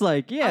person. just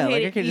like hate like I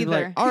it can't just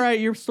like, either. all right,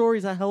 your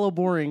stories are hella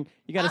boring.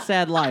 You got a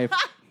sad life.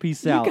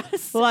 Peace out.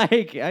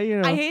 Like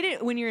I hate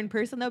it when you're in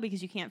person though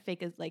because you can't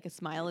fake a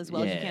smile as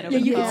well as you Yeah. can Yeah,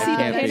 over you the can phone. see the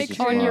can't panic fake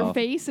on it. your Wow.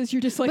 face as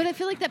you're just like, But I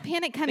feel like that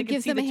panic kind They of can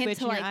gives see them a the hint twitch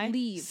to in your like eye.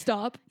 leave.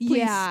 stop. Please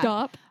Yeah.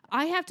 stop.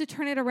 I have to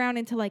turn it around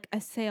into like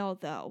a sale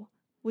though,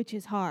 which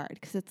is hard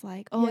because it's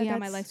like, oh Yeah, yeah, my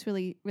that's- life's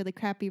really, really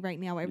crappy right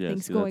now.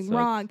 Everything's see, that going sucks.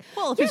 wrong.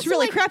 Well, if Yeah, it's so,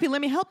 really like- crappy,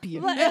 let me help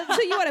you.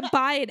 So you want to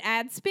buy an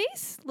ad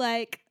space?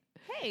 Like,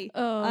 hey,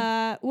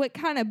 what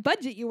kind of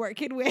budget you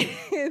working with?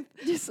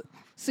 Just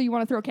so you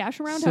want to throw cash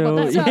around? How So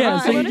about that? yeah,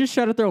 so you Alright. just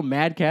try to throw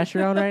mad cash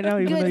around right now,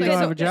 even though you Good. don't So-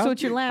 have a job. So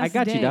it's your last I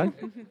got day. you, dog.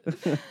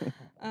 So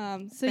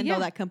Spend yeah, all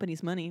that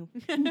company's money.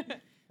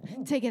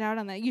 take it out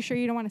on that. You sure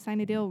you don't want to sign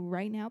a deal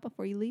right now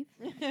before you leave?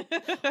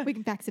 We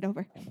can fax it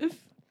over.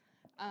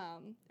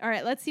 All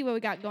right, let's see what we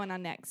got going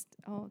on next.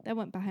 Oh, that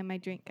went behind my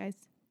drink, guys.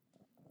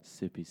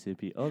 Sippy,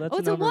 sippy. Oh, that's Oh,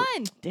 it's a number.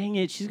 one. Dang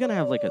it, she's gonna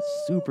have like a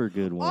super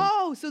good one.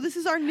 Oh, so this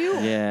is our new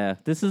Yeah,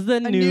 this is the a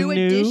new new.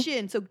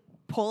 edition. So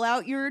pull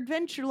out your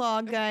adventure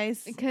log,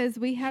 guys. Because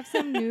we have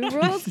some new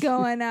rules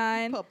going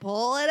on.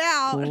 Pull it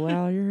out. Pull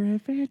out your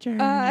adventure.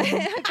 I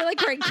feel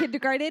like we're in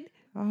kindergarten.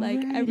 Like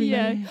Alrighty. every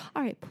Yeah.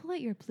 All right, pull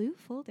out your blue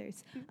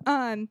folders.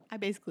 I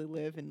basically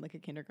live in like a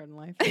kindergarten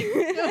life.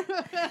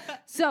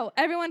 So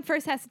everyone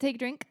first has to take a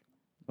drink.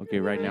 Okay,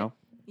 right now.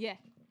 Yeah.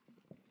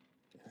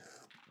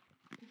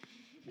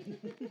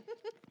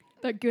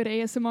 That good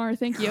ASMR.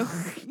 Thank you.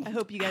 I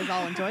hope you guys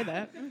all enjoy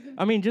that.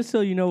 I mean, just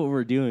so you know what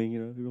we're doing,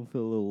 you don't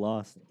feel a little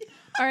lost.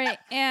 All right,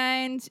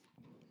 and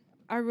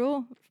our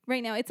rule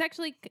right now, it's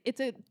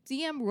a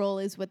DM rule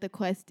is what the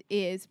quest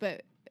is,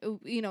 but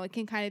it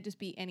can kind of just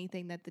be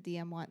anything that the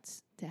DM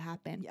wants to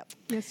happen. Yep.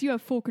 Yes, you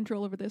have full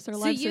control over this. Our So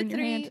lives are you in your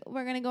three, hand.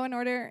 we're gonna go in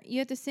order. You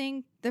have to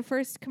sing the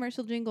first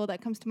commercial jingle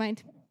that comes to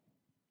mind.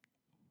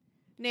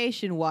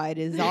 Nationwide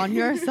is on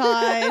your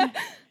side.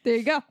 There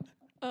you go.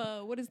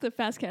 What is the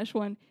fast cash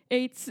one?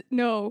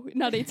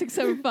 Not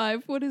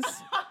 8675. What is?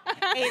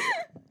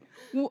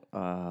 Oh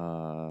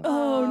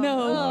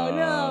no! Oh,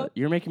 no.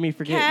 You're making me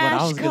forget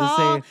what I was Cash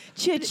gonna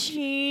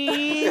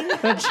Cha-ching.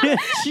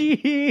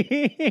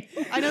 say.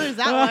 I know there's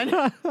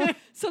that one.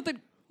 Something.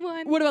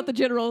 One. What about the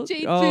general?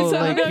 Oh,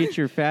 Sorry. like get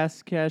your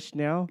fast cash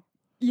now.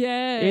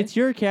 Yeah. It's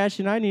your cash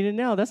and I need it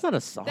now. That's not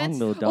a song That's-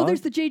 though, dog. Oh,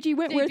 there's the JG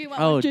Wentworth. JG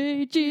Oh,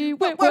 JG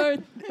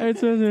Wentworth.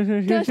 it's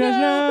your Cash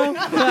cash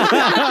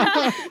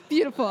now.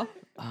 Beautiful.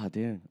 Oh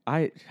damn!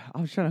 I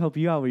was trying to help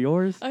you out with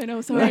yours. I know.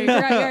 Right, Sorry.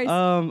 right,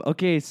 yours.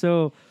 Okay,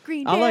 so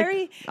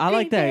Greenberry. I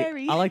like that.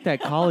 Greenberry. I like that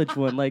college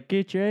one. Like,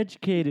 get your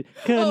educated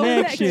Oh,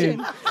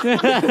 connection.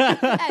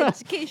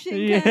 Education.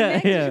 yeah,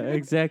 connection. yeah,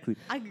 exactly.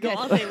 I can go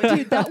all day with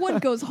Dude, that one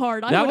goes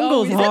hard. That one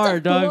goes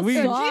hard, dog.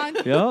 We, Song.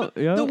 yep.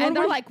 And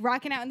they're like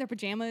rocking out in their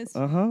pajamas.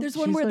 There's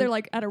one where they're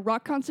like at a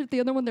rock concert.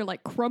 The other one they're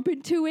like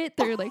crumping to it.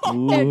 They're like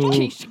Ooh.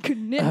 education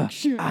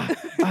connection.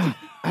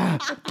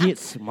 get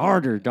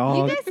smarter, You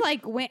dog. guys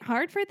like went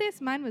hard for this.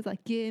 Mine was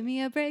like, give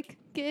me a break,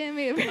 give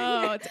me a break.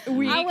 Oh, it's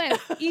weak. I went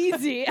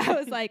easy. I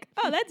was like,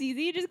 oh, that's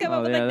easy. You just come Oh,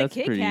 up with yeah, like that's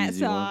the a Kit pretty Kat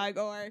easy one.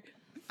 song or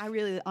I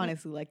really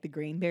honestly like the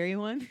Greenberry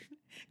one.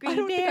 I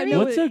don't think I Greenberry. know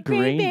What's a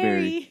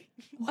grainberry?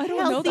 I don't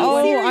know Healthy that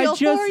one. cereal I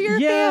just for your I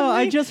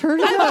family. just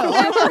heard I've that.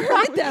 never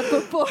heard that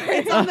before.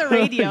 It's on the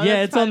radio. Yeah,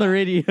 That's it's on the fine.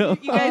 radio.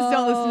 You guys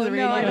don't listen to the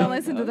radio. No, I don't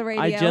listen to the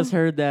radio. I just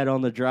heard that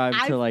on the drive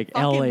I to like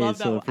fucking LA. love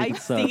that So one. if I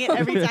it's sing it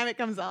every time it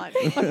comes on.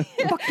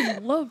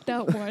 fucking love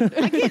that one.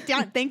 I get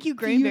down. Thank you,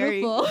 Grainberry.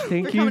 Beautiful.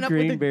 Thank for you, coming up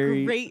with a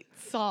Grainberry. great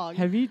song.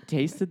 Have you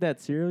tasted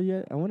that cereal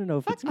yet? I want to know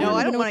if it's good. No,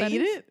 I even don't know want what to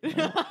that eat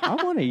it. I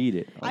want to eat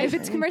it. If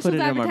it's Put commercials it in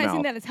my advertising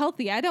mouth. that it's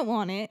healthy, I don't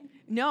want it.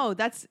 No,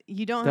 that's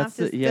you don't That's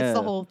have to. the- That's yeah.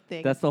 the whole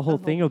thing. That's the whole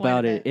thing point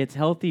about of it. It's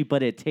healthy,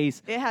 but it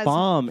tastes It has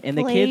bomb. And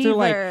the kids are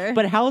flavor. like,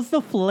 but how's the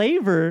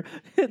flavor?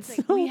 It's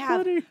like, so we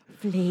have funny.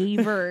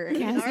 flavor.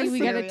 in our Cassie, we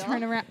gotta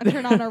cereal.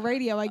 turn on our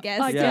radio, I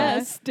guess. I Yeah.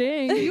 guess.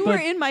 Dang. You But-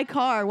 were in my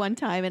car one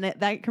time, and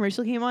that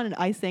commercial came on, and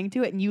I sang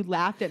to it, and you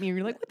laughed at me, and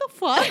you're like, "What the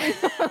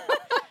fuck?"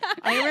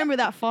 I remember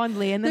that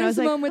fondly, and then I There's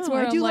was like, moments "Oh,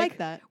 where I do I'm like like,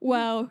 that.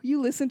 wow,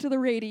 you listen to the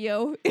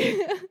radio.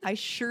 I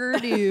sure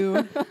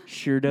do.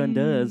 Sure done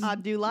does. I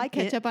do like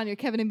Catch it. up on your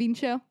Kevin and Bean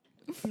show.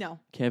 No,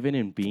 Kevin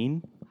and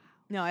Bean.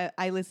 no,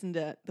 I listened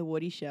to the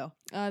Woody Show.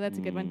 That's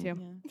a good one too.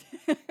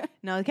 Yeah.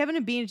 No, Kevin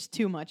and Bean is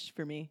too much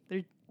for me.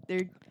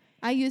 They're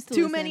I used to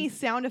too listen. many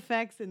sound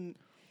effects, and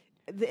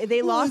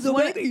they lost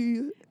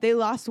one. They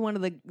lost one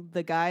of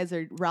the guys,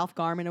 or Ralph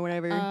Garman or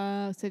whatever.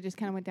 So it just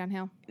kind of went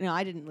downhill. No,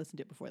 I didn't listen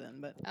to it before then,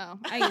 but Oh,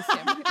 I used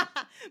to.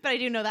 but I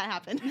do know that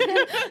happened.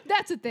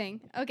 That's a thing.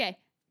 Okay.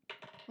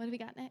 What do we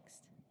got next?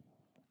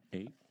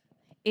 8.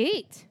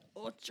 8.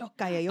 Ocho,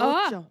 calle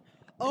Ah. ocho.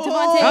 Devontae,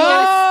 we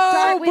gotta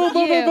start with boom,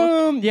 boom, you. boom,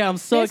 boom. Yeah, I'm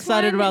so This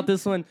excited one, about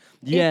this one.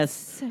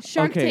 Yes. It's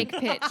Shark Okay. Tank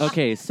pitch.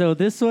 Okay, so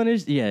this one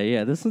is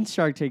this one's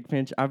Shark Tank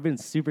pinch. I've been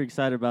super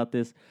excited about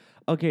this.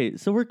 Okay,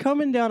 so we're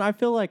coming down. I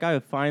feel like I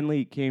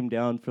finally came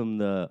down from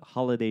the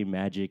holiday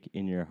magic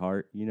in your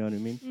heart. You know what I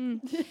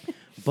mean?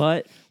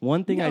 But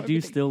one thing No, I do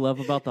everything- still love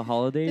about the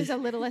holidays There's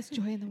a little less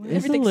joy in the world. is a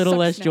everything little sucks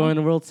less joy now. in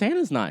the world.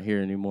 Santa's not here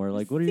anymore.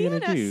 Like, what are you gonna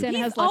do? Santa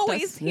He's has left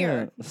always us.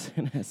 here. Yeah,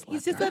 Santa has He's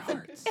left just our at the.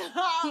 hearts.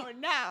 Oh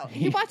no.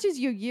 He watches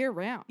you year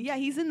round. Yeah,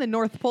 he's in the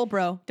North Pole,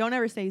 bro. Don't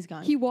ever say he's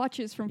gone. He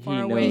watches from far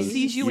He away. He knows.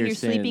 sees you when your you're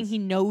sleeping. sins. He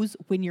knows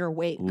when you're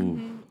awake.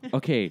 Ooh.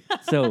 Okay,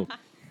 so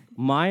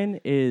mine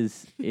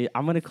is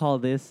I'm gonna call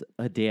this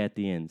a day at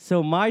the end.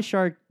 So my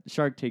Shark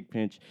Tank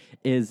pinch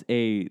is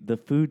the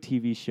food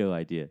TV show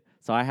idea.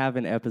 So I have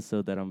an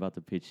episode that I'm about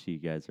to pitch to you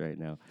guys right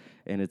now,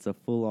 and it's a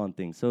full on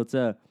thing. So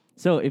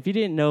so if you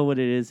didn't know what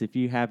it is, if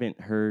you haven't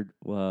heard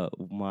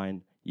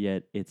mine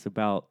yet, it's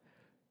about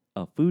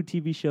a food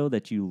TV show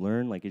that you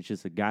learn. Like, it's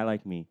just a guy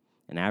like me,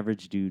 an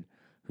average dude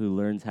who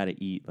learns how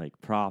to eat like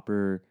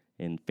proper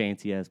in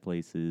fancy ass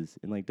places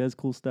and like does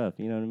cool stuff.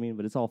 You know what I mean?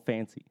 But it's all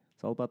fancy.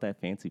 It's all about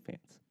that fancy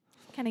pants.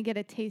 Kind of get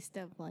a taste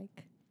of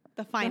like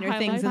The finer highlight.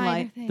 things in finer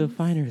life. things. The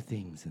finer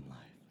things in life.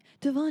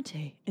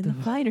 Devontae in the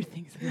finer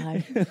things in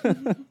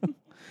life.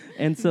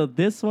 And so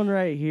this one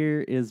right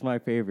here is my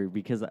favorite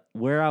because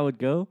where I would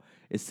go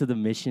is to the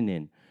Mission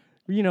Inn.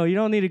 You know, you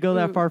don't need to go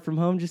that far from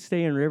home. Just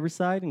stay in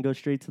Riverside and go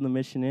straight to the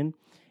Mission Inn.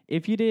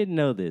 If you didn't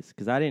know this,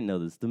 because I didn't know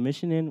this, the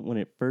Mission Inn, when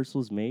it first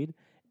was made,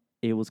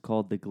 it was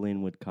called the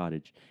Glenwood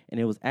Cottage. And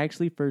it was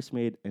actually first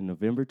made in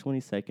November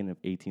 22nd of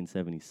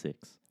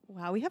 1876.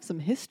 Wow, we have some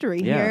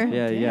history Yeah,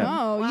 here. yeah.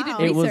 Oh, you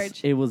did Wow.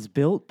 research. It was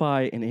built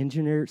by an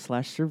engineer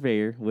 /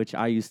 surveyor, which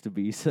I used to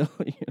be, so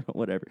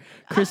whatever.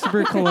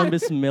 Christopher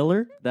Columbus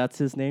Miller, that's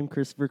his name.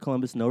 Christopher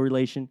Columbus, no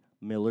relation.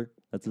 Miller,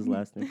 that's his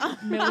last name.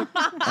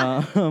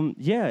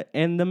 Yeah,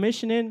 and the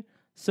Mission Inn.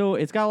 So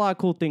it's got a lot of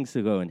cool things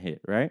to go and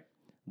hit, right?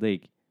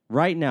 Like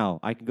right now,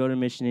 I could go to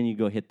Mission Inn. You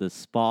go hit the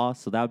spa.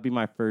 So that would be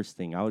my first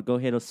thing. I would go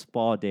hit a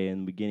spa day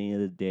in the beginning of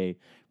the day.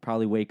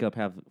 Probably wake up,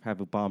 have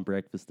a bomb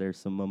breakfast there,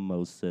 some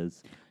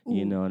mimosas.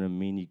 You know what I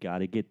mean? You got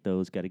to get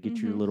those. Got to get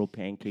your little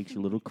pancakes,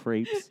 your little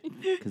crepes,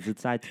 because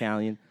it's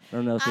Italian. I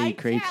don't know if they eat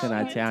crepes in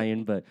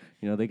Italian, but,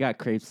 they got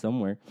crepes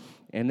somewhere.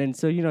 And then,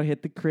 so,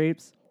 hit the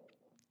crepes.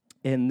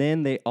 And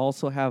then they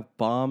also have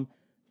bomb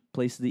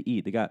places to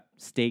eat. They got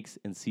steaks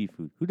and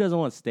seafood. Who doesn't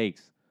want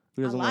steaks?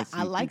 Who doesn't want seafood?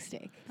 I like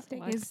steak. Steak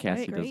Like is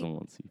Cassie great. doesn't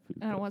want seafood.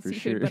 I don't but want for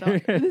seafood,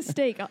 sure. but the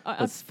steak. I'd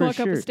That's for fuck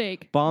up sure. a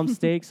steak. Bomb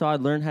steak. So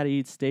I'd learn how to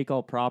eat steak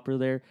all proper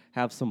there.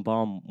 Have some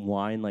bomb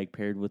wine like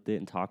paired with it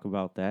and talk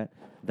about that.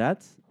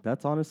 That's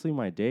honestly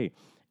my day.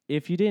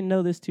 If you didn't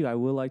know this too, I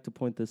would like to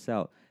point this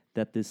out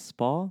that this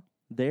spa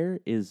there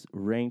is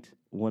ranked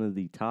one of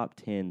the top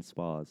 10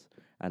 spas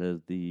out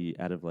of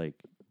like.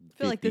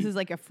 I feel like this 50. is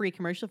like a free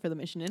commercial for the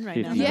Mission Inn right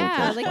 50 now. Yeah,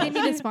 hotels. like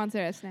they need to sponsor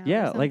us now. or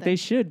Yeah, like they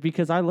something. should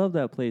because I love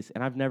that place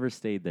and I've never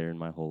stayed there in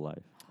my whole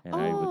life. And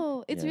I would,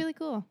 Oh, it's yeah. really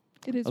cool.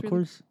 It is Of really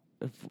course.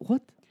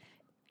 What?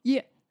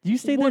 Yeah. You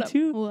stayed What there up?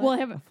 too? Well,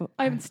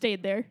 I haven't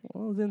stayed there.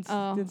 Well, then,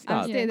 Oh, then I've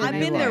stop. stayed there I've They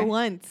been there lie.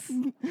 once.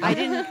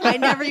 I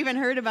never even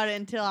heard about it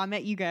until I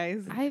met you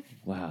guys.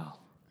 Wow.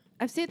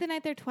 I've stayed the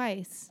night there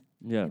twice.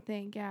 Yeah. I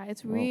think. Yeah,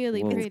 it's Well,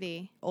 really well-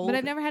 pretty. old. But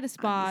I've never had a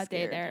spa day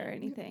scared. there or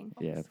anything.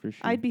 Yeah, for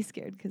sure. I'd be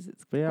scared because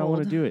it's But yeah, I cold.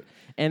 want to do it.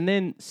 And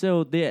then,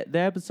 so the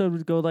episode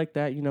would go like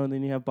that, and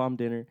then you have bomb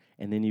dinner,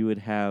 and then you would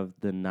have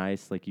the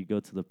nice, like you go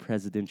to the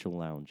presidential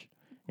lounge,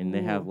 and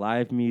they have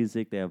live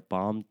music. They have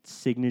bomb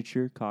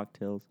signature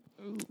cocktails.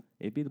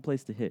 It'd be the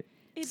place to hit.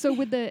 So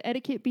would the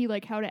etiquette be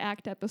like how to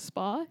act at the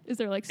spa? Is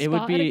there like spa It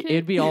would be. etiquette?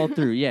 It'd be all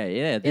through.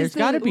 Yeah. There's the-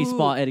 got to be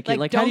spa Ooh, etiquette.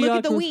 Like how don't do you look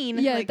at the act with- ween.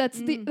 Yeah, Like, that's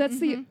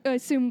the. I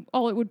assume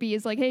all it would be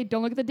is like, hey,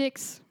 don't look at the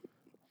dicks.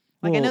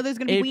 Like, I know there's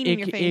gonna be weed in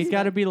your face, It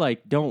got to but- be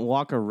like, don't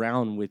walk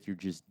around with your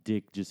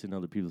dick just in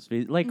other people's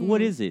face. Like,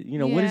 what is it? You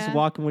know, what is Yeah.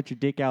 walking with your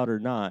dick out or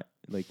not?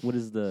 Like, what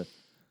is that?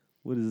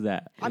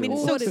 I mean, You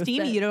it's know, so What is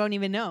steamy that? you don't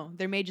even know.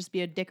 There may just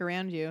be a dick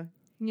around you.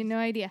 You no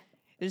idea.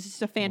 There's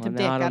just a well, phantom now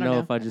dick. I don't know know.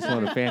 if I just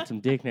want a phantom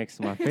dick next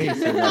to my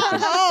face. Or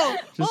Oh,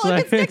 Just well,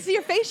 like- if it's next to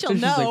your facial,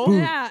 it's just like, no. boom.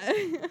 Yeah.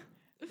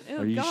 Oh,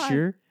 Are you God.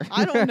 sure?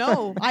 I don't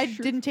know. I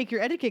didn't take your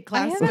etiquette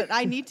class, haven't- but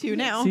I need to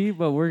now. See,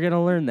 but we're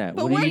gonna learn that.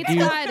 But What do we're you gonna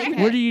do? learn that.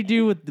 What do you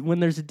do when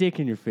there's a dick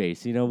in your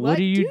face? You know, what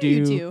do you do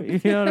you do? do?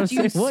 You know what I'm Do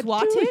you saying? What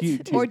swat do you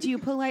it, do? or do you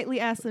politely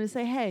ask them to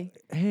say, "Hey,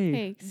 hey,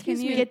 Hey, excuse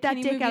can me, you get that can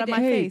you dick move out your of my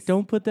dick? hey, face.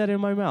 don't put that in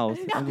my mouth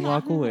and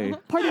walk away.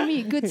 Pardon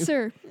me, good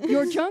sir.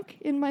 Your junk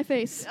in my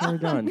face. We're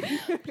done.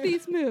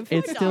 Please move.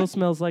 It still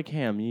smells like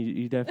ham.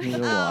 You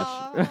definitely gotta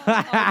Oh, watch.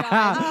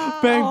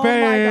 God. Bang Oh, my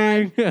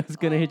bang! I was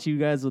gonna hit you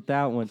guys with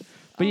that one,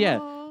 but yeah,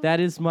 Oh. that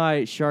is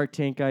my Shark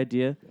Tank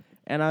idea,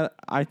 and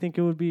I think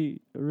it would be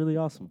really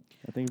awesome.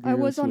 I think it'd be I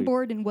really was on sweet.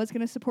 board and was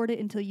going to support it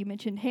until you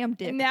mentioned ham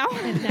dick. Now,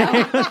 And now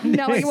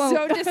I I'm won't.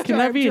 so disturbed Can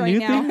that be a right new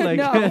now. thing? Like,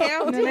 No. No,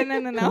 no,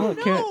 no, no,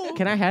 Come no. on,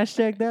 can I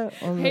hashtag that?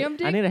 On Ham I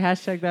dick? need to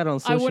hashtag that on I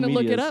social want to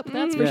look it medias. up.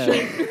 That's for Yeah. sure.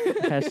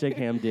 Hashtag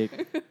ham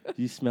dick.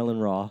 You smelling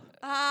raw?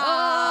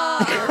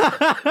 I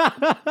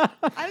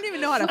don't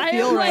even know how to I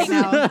feel am right like-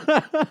 now."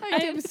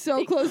 I am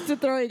so close to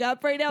throwing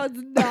up right now. It's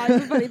not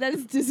even funny. That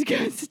is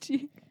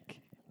disgusting.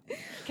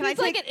 Can I It's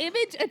like take? an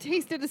image, a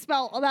taste, and a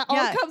smell. That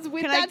Yeah, all comes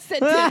with can I- that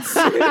sentence.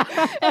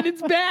 And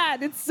it's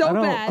bad. It's so I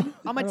don't- bad.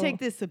 I'm gonna take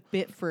this a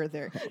bit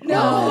further.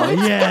 Oh,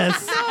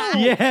 yes.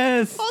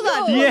 Yes.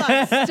 Hold on, Yes.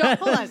 hold on, stop,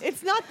 hold on.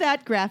 It's not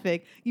that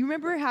graphic. You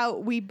remember how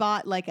we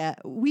bought like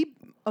we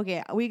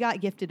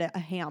got gifted a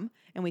ham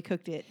and we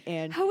cooked it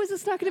and How is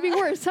this not going to be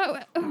worse? How,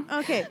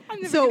 okay, I'm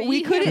never so gonna we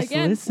eat ham couldn't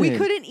again. Listen. we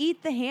couldn't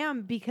eat the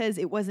ham because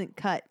it wasn't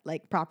cut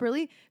like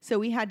properly. So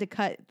we had to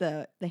cut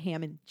the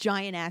ham in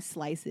giant ass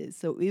slices.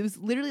 So it was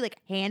literally like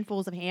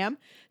handfuls of ham.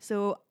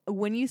 So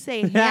when you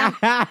say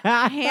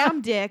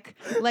ham dick,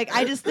 like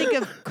I just think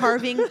of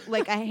carving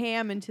like a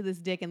ham into this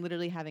dick and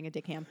literally having a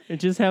dick ham. And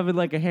just having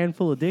like a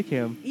handful of dick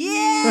ham. Yeah.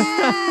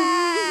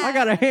 I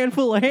got a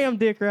handful of ham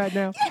dick right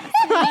now.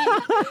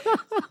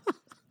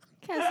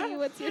 Cassie,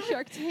 what's your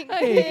Shark Tank?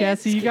 Hey, pitch?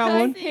 Cassie, you got I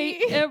one?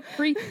 hate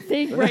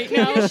everything right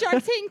Can now. your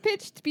Shark Tank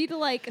pitch to be to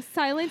like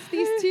silence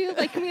these two?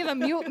 Like, can we have a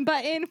mute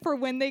button for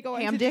when they go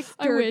Ham into dick?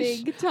 I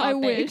wish. disturbing I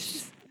topics?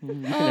 wish. You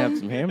can have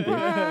some ham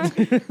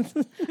dick.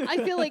 I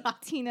feel like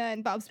Tina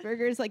and Bob's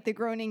Burgers, like the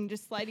groaning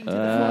just sliding to the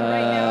floor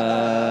right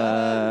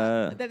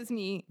now. That is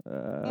me,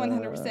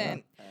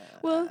 100%.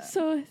 Well,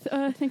 so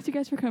thanks you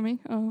guys for coming.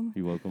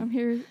 You're welcome. I'm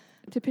here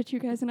to pitch you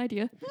guys an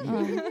idea.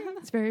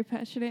 It's very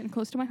passionate and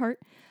close to my heart.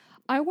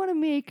 I want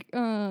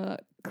to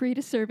create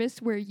a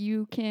service where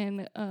you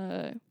can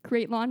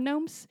create lawn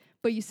gnomes,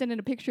 but you send in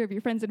a picture of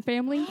your friends and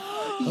family,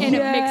 and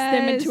it makes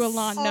them into a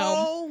lawn gnome.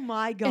 Oh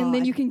my god! And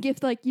then you can give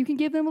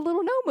them a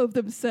little gnome of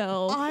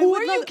themselves. I Or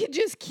would you love- could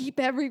just keep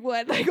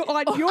everyone like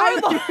on your I,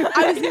 lawn.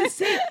 I was gonna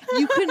say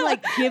you can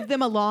like give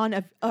them a lawn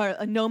of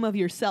a gnome of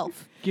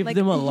yourself. Give Like,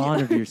 them a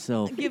lawn of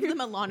yourself. Give them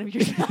a lawn of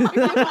yourself.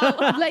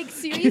 Like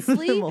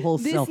seriously, them a whole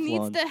this self needs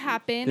lawn. to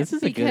happen. This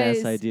is a good-ass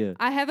because idea.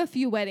 I have a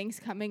few weddings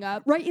coming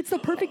up. Right? It's the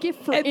perfect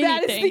gift for And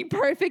anything. that is the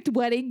perfect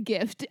wedding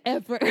gift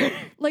ever.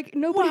 Like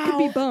nobody could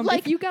be bummed like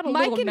if you got a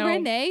Mike little and gnome.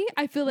 Renee,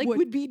 I feel like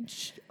would be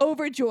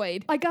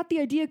overjoyed. I got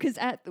the idea because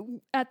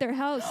at their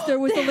house there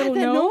was They a little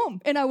had that gnome,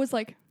 gnome. and I was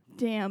like,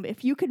 "Damn!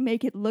 If you could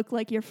make it look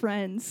like your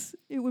friends,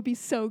 it would be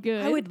so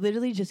good." I would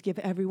literally just give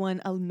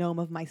everyone a gnome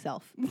of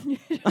myself.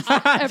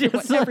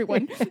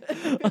 everyone.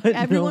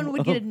 Everyone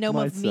would get a gnome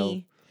of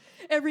me.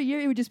 Every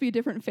year it would just be a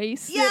different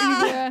face.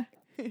 Yeah.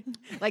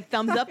 Like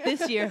thumbs up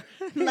this year.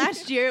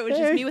 Last year it was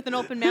just me with an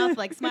open mouth,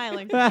 like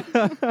smiling.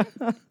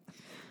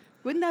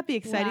 Wouldn't that be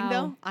exciting Wow.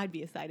 though? I'd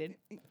be excited.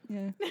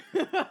 Yeah.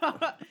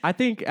 I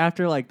think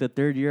after like the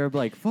third year, I'm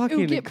like,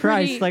 fucking get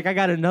Christ, pretty- like I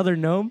got another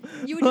gnome.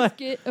 You would just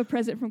get a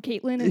present from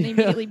Caitlin and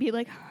immediately be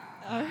like,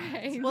 All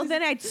right. Well,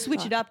 then I'd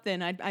switch it up.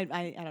 Then I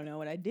don't know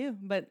what I'd do,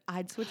 but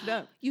I'd switch it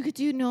up. you could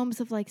do gnomes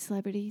of like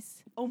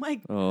celebrities. Oh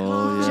my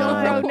Oh, god!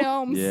 Joe Bro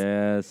gnomes.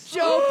 Yes.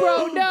 Joe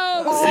Bro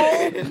gnomes.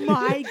 Oh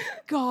my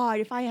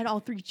god! If I had all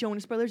three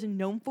Jonas Brothers in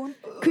gnome form,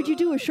 "Could you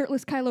do a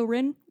shirtless Kylo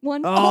Ren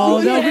one?"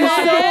 Oh, that'd be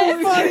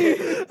so funny.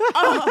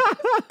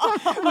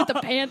 With the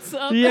pants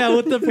up. Yeah,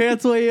 with the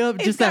pants way up,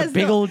 just that does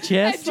big though. old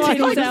chest. Just titties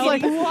like, out.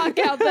 like walk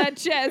out that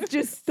chest,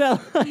 just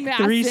That, like,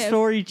 massive.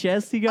 3-story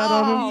chest he got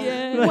on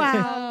him. Yeah.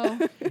 wow!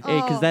 Hey,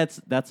 because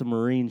that's a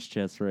Marine's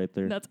chest right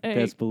there. That's A.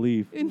 Best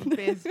believe.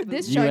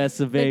 This shark- U.S.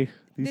 of A. the-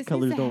 These this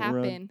colors needs to don't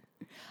happen. run.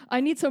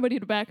 I need somebody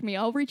to back me.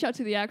 I'll reach out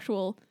to the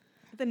actual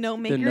The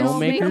gnome The makers. gnome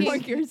makers?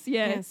 makers.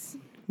 Yes.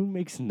 Who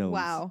makes gnomes?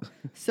 Wow.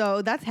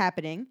 So that's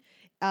happening.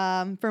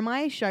 For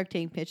my Shark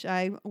Tank pitch,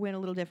 I went a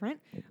little different.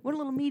 Went a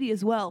little meaty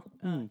as well,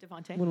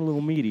 Devontae. Went a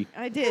little meaty.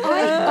 I did.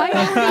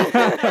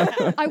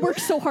 I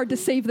worked so hard to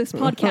save this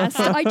podcast.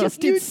 I just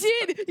did.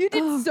 You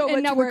did so much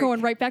And now we're work.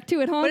 going right back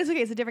to it, huh? But it's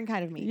okay. It's a different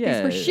kind of meat.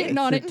 Yeah, we're shitting it's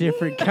on a it.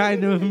 different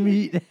kind of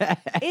meat.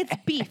 It's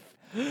beef.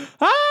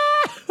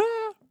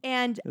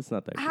 And It's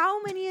not that good.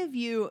 how many of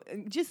you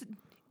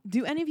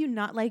do any of you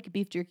not like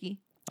beef jerky?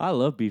 I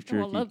love beef Oh,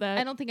 jerky. I love that.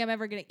 I don't think I'm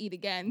ever gonna eat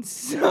again.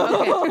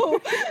 So.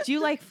 Do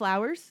you like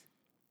flowers?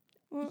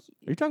 Are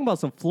you talking about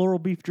some floral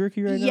beef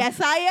jerky right now?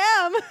 Yes, I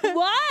am.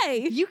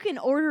 Why? You can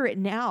order it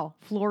now.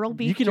 Floral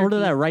beef. You can order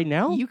jerky. that right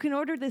now? You can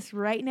order this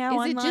right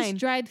now Is it online. just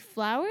dried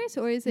flowers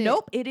or is it?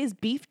 Nope, it is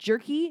beef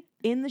jerky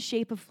in the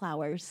shape of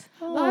flowers.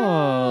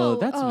 Oh,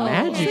 that's Oh.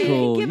 magical. So you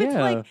can give it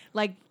yeah. to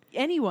like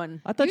anyone.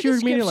 I thought Your you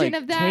were meaning like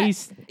description of that-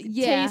 taste.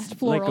 Yeah. Taste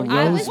floral. Like a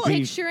I rose was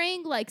beef.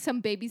 picturing like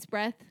some baby's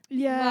breath.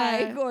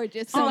 Yeah. Like, or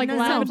just Oh, some like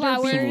lavender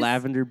sunflowers. Some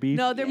lavender beef.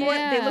 No, they're more. They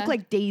Yeah. look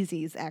like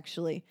daisies.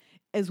 Actually,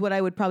 is what I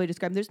would probably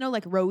describe. There's no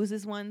like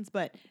roses ones,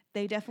 but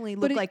they definitely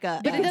look it- like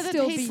a. But It it could doesn't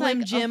still taste be like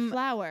Slim Jim. a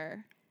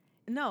flower.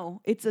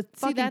 No, it's a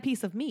fucking that-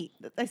 piece of meat.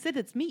 I said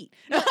it's meat.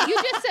 You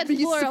just said But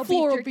you said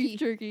floral beef jerky.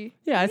 jerky.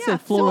 Yeah, I Yeah,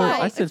 said floral.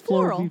 floral. I said It's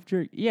floral floral. beef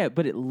jerky. Yeah,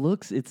 but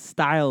it's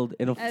styled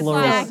in a As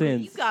floral exactly.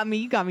 sense. You got me.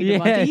 You got me. Yeah,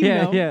 Devontae, you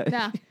yeah, know. yeah.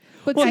 Nah.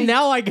 But Well, see,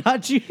 now I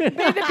got you. In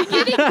the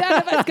beginning, none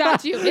of us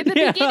got you. In the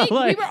Yeah, beginning,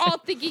 like- we were all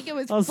thinking it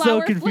was I'm so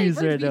flour confused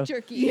flavored right beef now.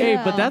 jerky. Hey,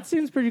 Yeah. but that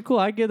seems pretty cool.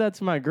 I give that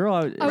to my girl.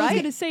 I was Right?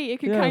 gonna say it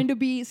could Yeah. kind of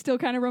be still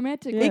kind of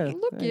romantic. Yeah. Like,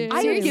 look, Yeah. it. I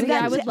would Seriously, give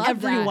that I would to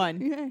love that.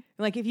 everyone. Yeah.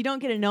 Like if you don't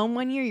get a gnome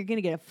one year, you're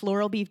gonna get a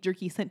floral beef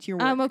jerky sent to your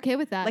work. I'm okay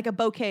with that. Like a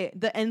bouquet.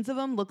 The ends of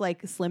them look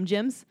like Slim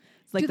Jims.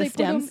 It's like Do the they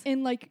stems. put them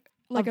in like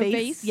a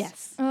vase?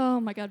 Yes. Oh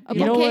my god. a You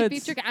know bouquet what's-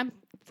 beef jerky. I'm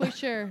for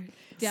sure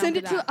down Send for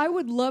it to. that. I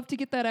would love to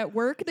get that at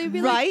work. They'd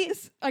be Right? like,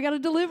 "I got a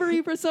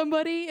delivery for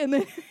somebody," and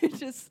then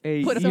just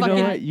Hey, Put a you know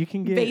fucking what? You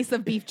can get Vase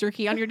of beef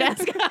jerky on your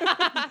desk.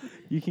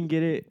 you can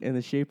get it in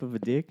the shape of a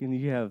dick, and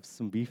you have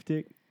some beef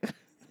dick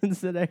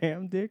instead of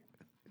ham dick.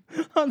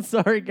 I'm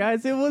sorry,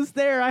 guys. It was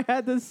there. I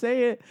had to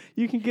say it.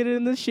 You can get it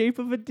in the shape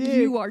of a dick.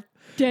 you are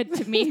dead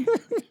to me.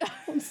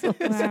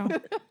 Wow.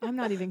 I'm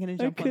not even gonna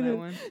jump on that couldn't-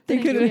 one. I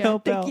Thank couldn't you.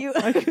 help Thank out. you.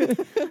 I couldn't-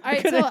 All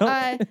right, so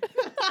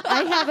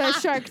I have a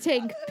Shark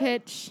Tank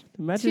pitch.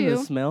 Imagine the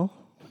Two. smell.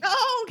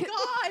 Oh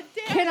God!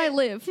 Damn Can I it.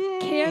 live?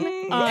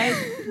 Can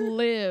I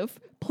live?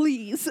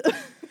 Please.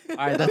 All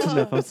right, that's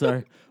enough. I'm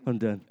sorry. I'm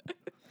done.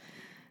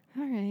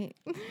 All right.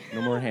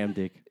 No more ham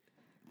dick.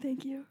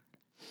 Thank you.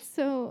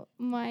 So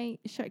my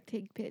Shark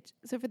Tank pitch.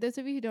 So for those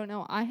of you who don't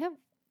know, I have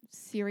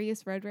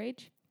serious road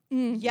rage,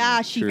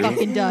 Yeah, she True.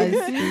 fucking does.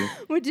 True.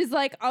 which is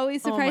like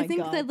always Oh my surprising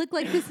because I God. look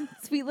like this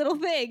sweet little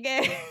thing.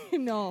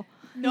 No.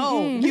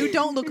 No, you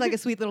don't look like a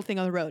sweet little thing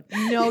on the road.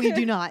 No, you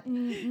do not.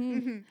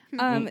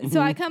 So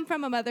I come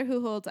from a mother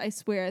who holds, I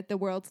swear, the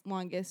world's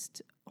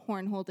longest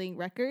horn holding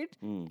record.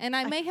 Mm. And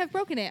I may have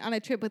broken it on a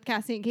trip with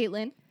Cassie and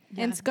Caitlin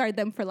Yeah. and scarred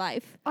them for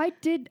life. I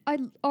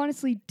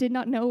honestly did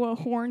not know a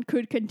horn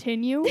could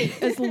continue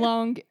as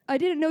long. I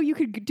didn't know you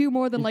could do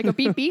more than like a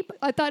beep beep.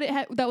 I thought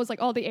that was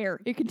like all the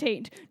air it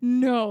contained.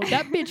 No,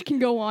 that bitch can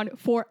go on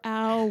for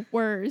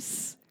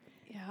hours.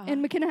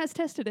 And McKenna has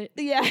tested it.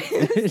 Yeah.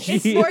 It's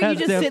She where you has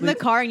just sit in the definitely-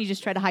 car and you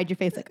just try to hide your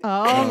face, like,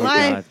 oh, Oh,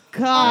 my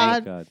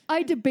God. God.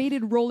 I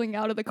debated rolling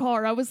out of the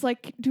car. I was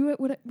like,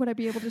 would I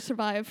be able to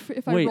survive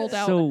if I Wait, rolled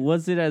out? so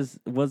was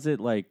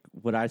it like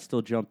would I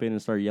still jump in and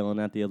start yelling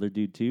at the other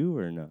dude too,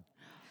 or no?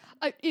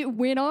 It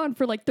went on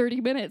for like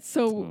 30 minutes.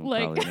 So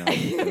like,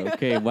 Probably not.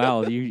 Okay,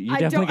 wow, you I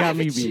definitely don't got have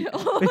me a beat.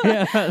 chill.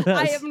 Yeah, I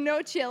that's- have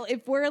no chill.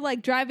 If we're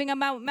like driving a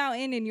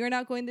mountain and you're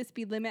not going the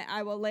speed limit,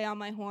 I will lay on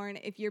my horn.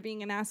 If you're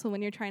being an asshole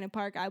when you're trying to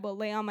park, I will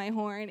lay on my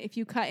horn. If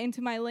you cut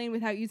into my lane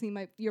without using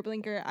your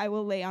blinker, I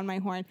will lay on my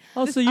horn.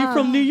 Oh, so you're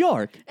from New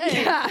York?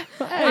 Yeah.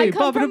 Hey, I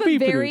come popping a from a beeping.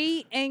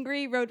 very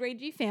angry road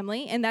ragey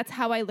family, and that's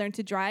how I learned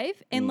to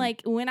drive. And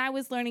like when I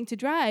was learning to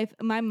drive,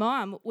 my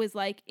mom was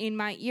like in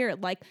my ear,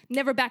 like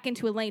never back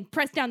into a lane,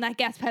 press down that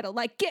gas pedal,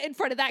 like get in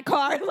front of that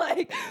car,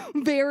 like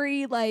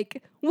very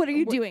like what are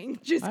you doing?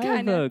 Just I have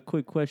kind of a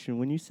quick question.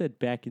 When you said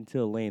back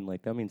into a lane,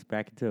 like that means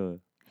back into a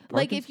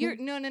like parking if you're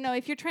spot? no,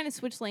 if you're trying to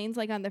switch lanes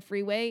like on the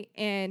freeway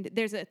and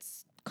there's a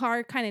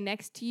car kind of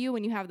next to you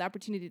and you have the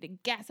opportunity to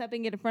gas up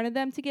and get in front of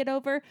them to get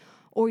over,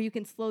 or you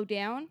can slow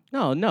down.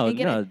 No, and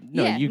get it.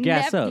 Yeah, you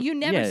gas up. You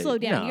never Yeah, slow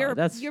down. no,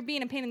 that's You're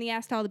being a pain in the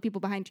ass to all the people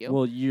behind you.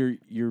 well,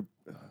 you're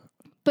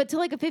but to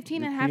like a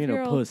 15 and a half being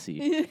year a old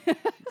pussy.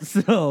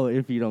 So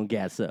if you don't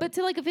gas up, But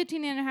to like a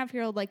 15 and a half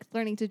year old like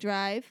learning to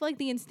drive, like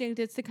the instinct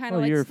is to kind Oh,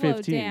 of like you're slow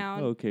 15.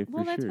 down. Okay,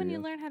 well, for that's sure, when you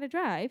yeah. learn how to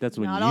drive. that's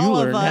when Not you all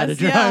of learn how to us,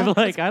 drive. yeah.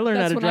 Like I learned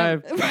how That's to when I-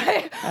 drive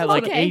right. at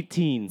like Okay.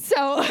 18.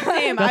 So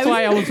Damn, That's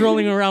why I was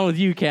rolling around with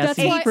you, That's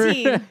Cassie. why for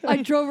 18. I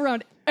drove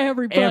around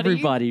everybody.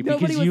 everybody, Nobody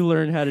because was- you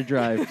learned how to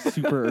drive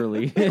super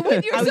early.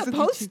 when you're I was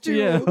supposed to.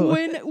 Yeah.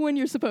 when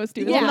you're supposed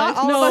to. Yeah. not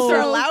all of us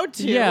are allowed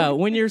to. Yeah,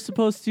 when you're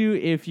supposed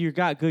to, if you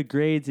got good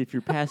grades, if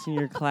you're passing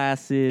your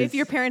classes, If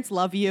your parents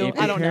love you, if I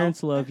your don't know.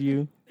 parents love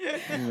you.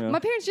 You know? My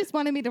parents just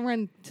wanted me to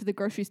run to the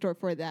grocery store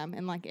for them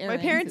and like My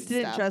errands parents and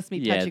didn't stuff. trust me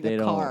yeah, touching they a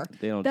don't. car,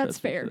 They don't. That's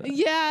trust me fair. for that.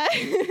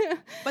 Yeah.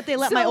 but they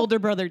let my So- older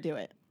brother do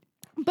it,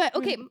 But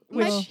okay,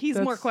 which Well, he's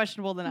more that's-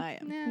 questionable than I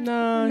am.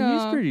 nah. No,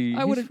 he's pretty.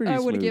 I would he's pretty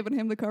have smooth. given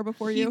him the car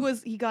before He you.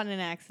 he got in an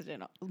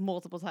accident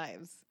multiple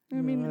times. I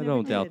mean, I never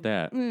don't doubt did.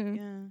 that, Mm.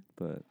 Yeah.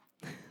 but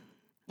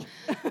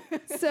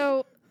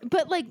So,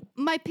 but like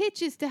my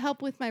pitch is to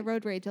help with my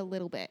road rage a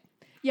little bit.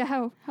 Yeah,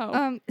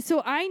 how?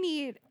 So I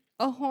need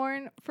a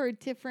horn for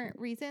different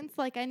reasons.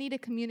 Like I need a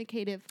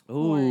communicative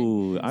horn.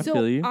 ooh, I So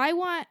feel you. I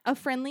want a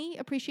friendly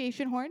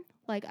appreciation horn.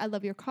 Like I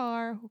love your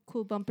car,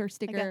 cool bumper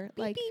sticker. beep,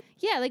 Like beep.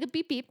 yeah, like a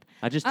beep beep.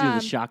 I just do the um,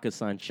 shaka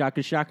sign.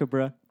 Shaka shaka,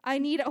 bruh. I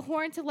need a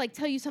horn to like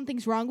tell you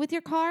something's wrong with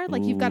your car.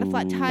 Like you've got a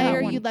flat Ooh.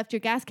 tire, That you one. left your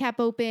gas cap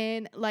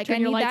open. Like Turn I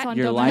your need lights that. on.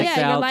 Your Don't lights yeah,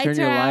 your out. lights Turn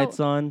your are out. lights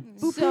on.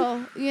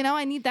 So you know,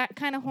 I need that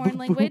kind of horn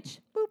language.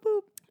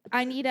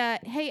 I need a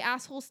hey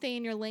asshole, stay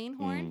in your lane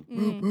horn.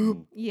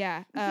 Mm.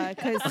 Yeah,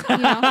 because you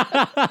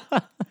know.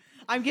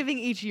 I'm giving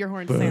each of your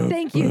horns sound.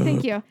 Thank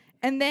you.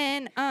 And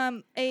then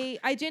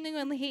I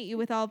genuinely hate you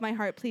with all of my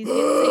heart. Please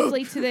get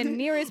safely to the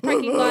nearest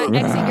parking lot,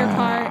 exit your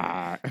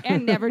car,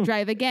 and never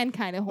drive again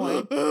kind of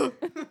horn.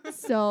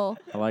 So,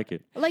 I like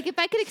it. like, if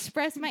I could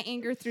express my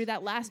anger through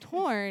that last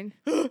horn,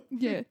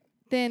 Yeah.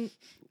 then,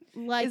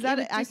 like, Is it that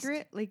would just-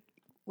 accurate? Like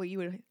what you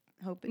would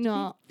hope it to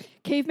No.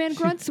 Caveman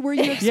grunts? Were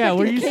you expecting Yeah,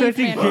 were you caveman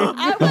expecting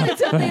grunts? I wanted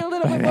something a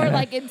little bit more,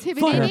 like,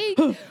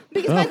 intimidating.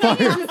 Because my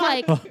thing is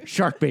like,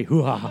 Shark bait.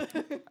 Hoo-ha.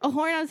 a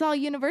horn is all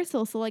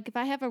universal. So, like, if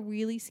I have a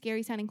really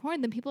scary sounding horn,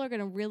 then people are going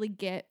to really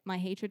get my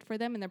hatred for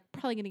them, and they're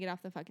probably going to get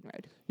off the fucking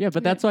road. Yeah,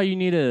 but that's why you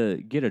need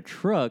to get a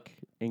truck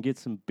and get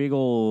some big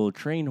old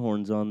train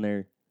horns on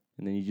there,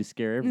 and then you just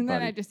scare And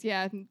then everybody.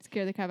 I just,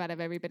 scare the crap out of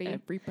everybody.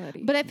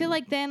 Everybody. But I feel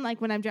like then,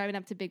 like, when I'm driving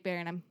up to Big Bear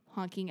and I'm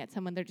honking at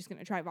someone, they're just going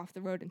to drive off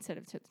the road instead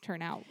of to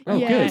turn out. oh,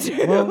 Yeah.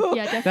 good. Well,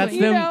 yeah, that's definitely.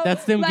 You them. know,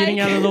 That's them getting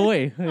like- out of the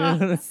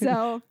way,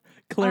 So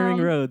clearing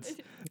um, roads.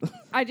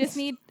 I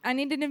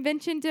need an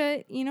invention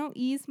to,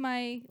 ease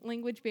my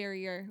language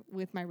barrier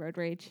with my road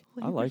rage.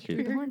 I like Hear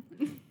it. the horn.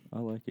 I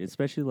like it,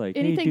 especially like,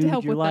 Anything hey, to dude,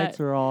 help your with lights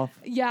that. are off.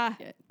 Yeah.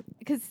 Yeah.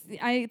 Because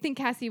I think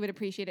Cassie would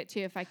appreciate it too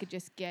if I could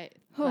just get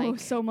Oh, like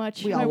so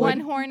much. We I all would. one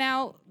horn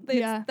out that's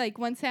Yeah. like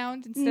one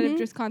sound instead of Mhm.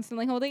 just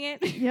constantly holding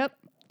it. Yep.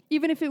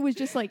 Even if it was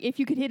just like if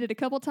you could hit it a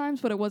couple times,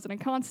 but it wasn't a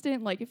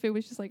constant. Like if it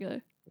was just like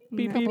a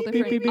Beep, couple beep,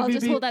 different. beep, beep, I'll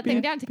just beep, hold that thing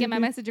beep, down to get my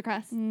beep, message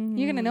across.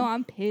 You're gonna know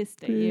I'm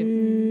pissed at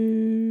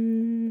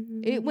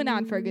you. It went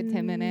on for a good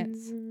 10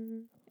 minutes.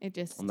 It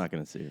just I'm not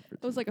gonna say it. For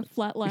It was like a 10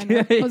 flat line.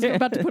 Yeah, I was yeah.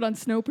 about to put on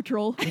Snow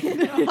Patrol.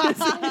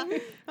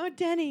 Oh,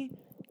 Denny.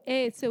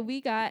 Hey, so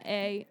we got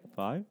a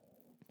 5.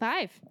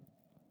 5.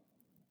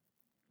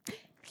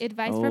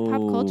 Advice for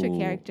pop culture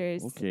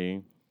characters.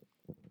 Okay.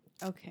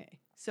 Okay.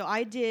 So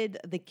I did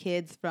the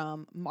kids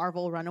from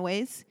Marvel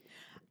Runaways.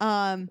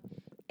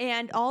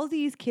 And all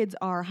these kids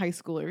are high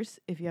schoolers,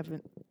 if you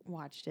haven't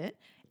watched it.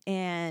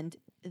 And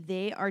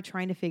they are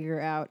trying to figure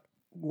out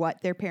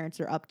what their parents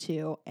are up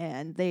to.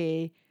 And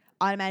they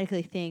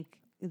automatically think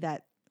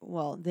that,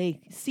 well,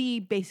 they see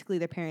basically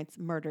their parents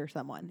murder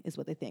someone, is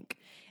what they think.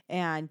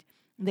 And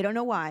they don't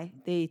know why.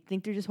 They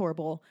think they're just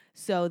horrible.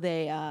 So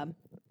they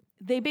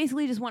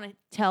basically just want to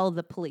tell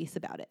the police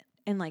about it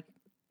and, like,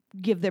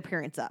 give their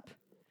parents up.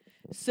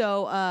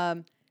 So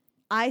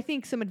I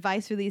think some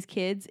advice for these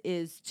kids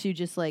is to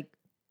just, like,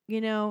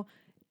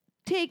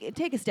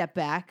 take a step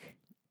back.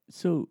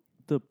 So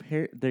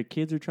the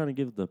kids are trying to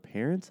give the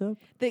parents up.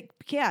 The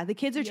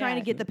kids are trying to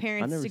Yeah. get the I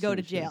parents never to go seen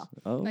to the shows. jail.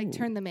 Oh, Like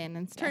turn them in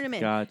and stuff. Turn them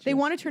in. Gotcha. They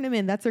want to turn them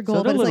in. That's their goal.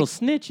 So but they're it's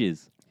little like,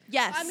 snitches.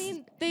 yes. I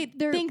mean, they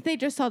They're- think they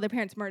just saw their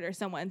parents murder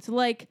someone. So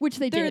like Which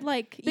they they're did.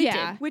 like they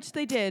yeah. did, which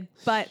they did.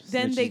 But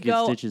then Snitches they get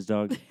go. stitches,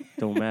 dog.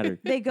 Don't matter.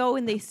 They go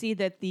and they see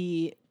that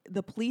the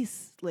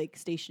police like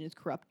station is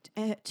corrupt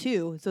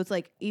too. So it's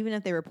like even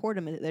if they report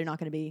them, they're not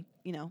going to be,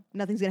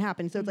 nothing's going to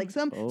happen. So it's like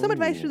some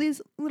advice for Oh. these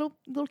little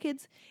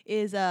kids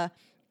is,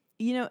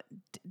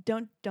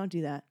 don't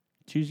do that.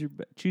 Choose your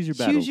battles.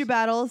 Choose your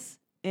battles.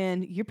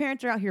 And your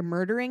parents are out here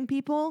murdering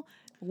people.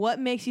 What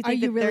makes you Are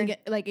think you that really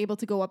they're able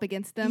to go up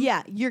against them?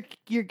 Yeah, you're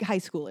high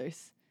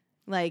schoolers.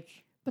 Like,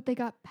 But they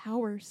got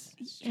powers.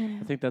 I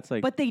And think that's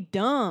like. but they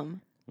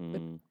dumb.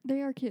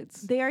 they are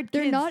kids. They are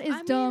They're kids. not as I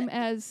mean, dumb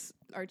as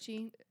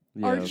Archie.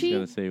 yeah, I was Archie?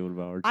 gonna say, what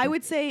about Archie? I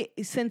would say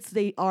since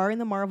they are in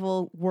the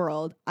Marvel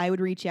world, I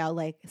would reach out,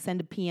 like send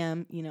a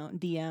PM,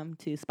 DM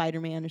to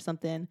Spider-Man or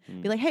something.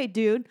 Be like, hey,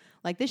 dude,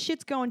 like this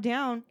shit's going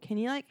down. Can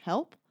you like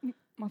help?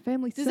 my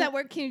family. Does that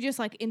work? Can you just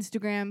like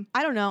Instagram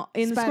I don't know.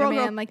 In the Squirrel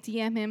Spider-Man, Girl, like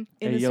DM him?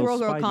 in Hey, the yo, Squirrel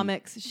Girl Spidey.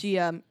 comics, she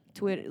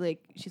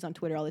she's on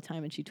Twitter all the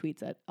time and she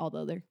tweets at all the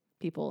other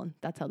people, and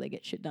that's how they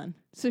get shit done.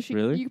 So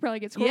Really? you could probably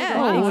get squirrel. Yeah,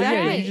 Girl. Oh, well, yeah.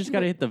 exactly. You just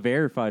gotta hit the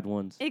verified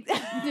ones.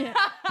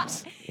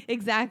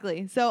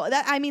 Exactly. So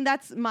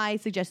that's my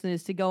suggestion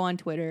is to go on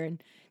Twitter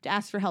and to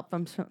ask for help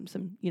from some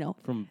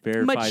From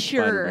verified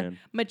Spider-Man.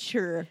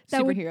 mature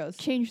That would superheroes.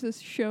 change this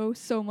show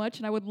so much,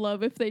 and I would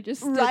love if they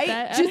just Right? did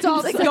that. Just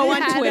all, like, So go you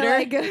on had to, Twitter.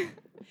 like,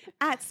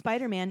 at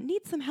Spider-Man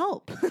needs some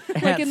help.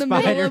 Like in the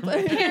middle of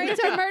Parents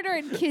are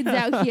murdering kids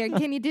out here.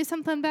 Can you do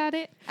something about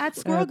it? At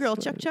Squirrel That's Girl,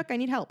 funny. Chuck, I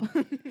need help.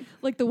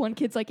 like the one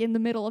kid's like in the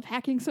middle of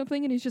hacking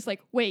something, and he's just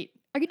like, "Wait,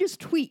 I could just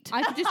tweet."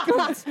 I could just go.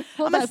 I'm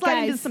Hold gonna up, slide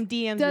into guys. some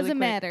DMs. Doesn't really quick.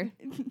 matter.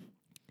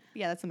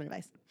 Yeah, that's some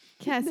advice.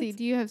 Cassie,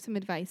 do you have some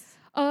advice?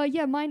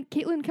 Yeah, mine.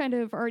 Caitlin kind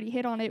of already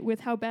hit on it with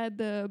how bad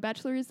The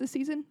Bachelor is this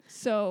season.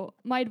 So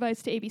my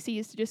advice to ABC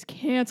is to just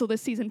cancel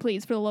this season,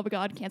 please. For the love of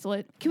God, cancel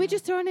it. Can we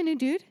just throw in a new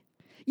dude?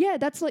 Yeah,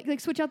 that's like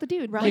switch out the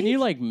dude. Right. Can you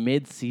like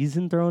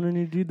mid-season throw in a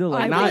new dude though?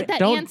 Like I not think that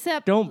don't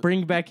Ansep- don't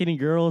bring back any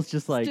girls.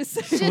 Just like Just-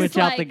 switch just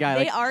out like, the guy.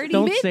 they Like, already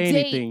don't say Mid-date,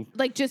 anything.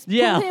 Like just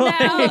Yeah, pull him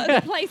like- out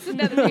and replace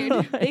another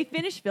dude. They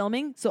finished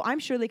filming, so I'm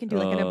sure they can do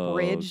like an Oh,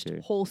 abridged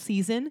okay. whole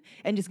season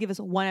and just give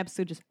us one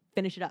episode, just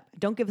finish it up.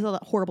 Don't give us all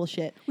that horrible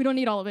shit. We don't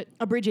need all of it.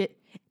 Abridge it,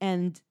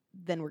 and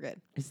then we're good.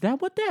 Is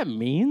that what that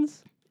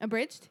means?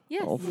 Abridged?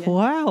 Yes. Oh, Yeah.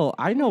 wow!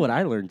 I know what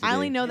I learned today. I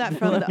only know that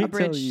from Let the me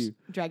tell abridged you.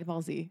 Dragon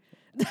Ball Z.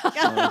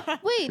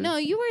 Wait, no,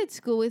 you were at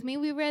school with me.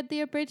 We read the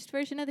abridged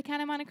version of The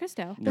Count of Monte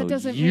Cristo. No,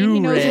 doesn't you mean he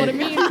knows what read- it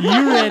means.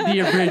 You read the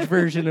abridged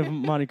version of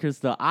Monte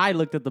Cristo. I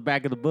looked at the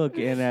back of the book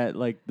and at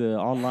like the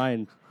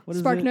online. What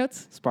is Spark it?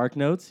 Notes. Spark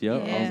Notes. Yep, I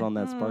was Yeah. on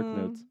that Spark Oh.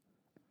 Notes.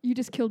 You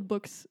just killed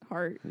Book's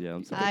heart. Yeah,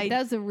 I'm sorry. I That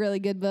was a really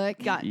good book.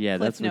 got Yeah,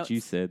 Cliff that's what you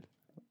Notes. said.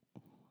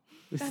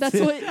 That's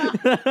what-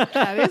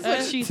 That is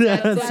what she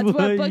said. That's what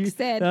Book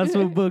said. That's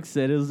what Book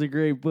said. It was a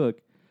great book.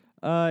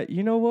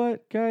 You know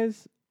what,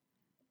 guys?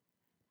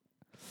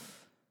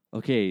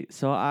 Okay,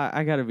 so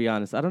I gotta be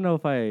honest. I don't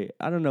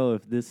know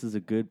if this is a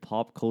good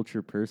pop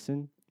culture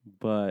person,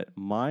 but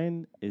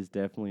mine is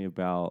definitely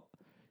about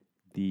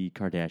the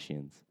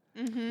Kardashians.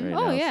 Mhm. Right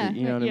Oh, now. yeah. So,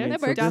 you know what Yeah, I mean?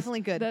 that So works. Definitely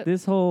good. That-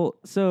 this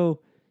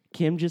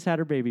Kim just had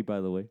her baby,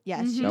 by the way.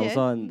 Yes, she That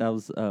did.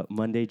 was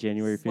Monday,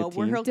 January Well, 15th.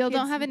 we're her Still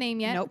don't kids- have a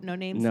name yet. Nope, no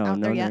names No, out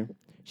no there name. yet.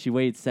 She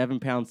weighed 7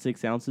 pounds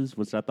 6 ounces,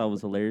 which I thought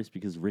was hilarious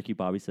because Ricky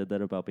Bobby said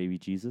that about baby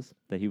Jesus,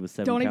 that he was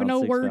 7 Don't pounds even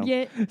know 6 word pounds.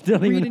 yet.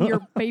 Don't even Reading know.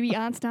 your baby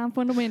Einstein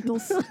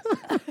fundamentals.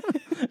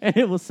 And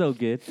it was so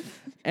good.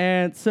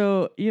 And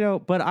so,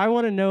 but I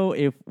want to know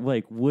if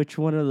like which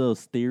one of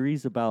those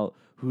theories about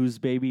whose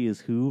baby is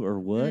who or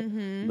what,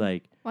 Mhm.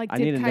 like Like, I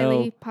did need to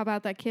Kylie know. pop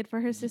out that kid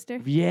for her sister?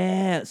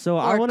 Yeah, so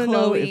I Or want to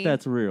know if Chloe.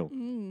 that's real.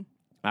 Mm.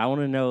 I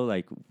want to know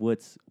like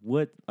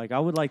I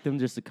would like them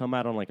just to come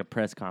out on like a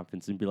press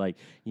conference and be like,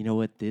 you know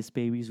what, this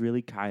baby's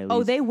really Kylie's.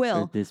 Oh, they or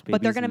will, this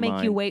but they're baby's gonna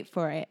make you mine. wait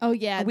for it. Oh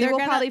yeah, We they're will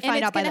gonna- probably and find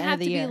it's out by the gonna end have of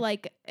the to year. Be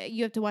like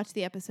you have to watch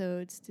the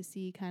episodes to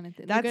see kind of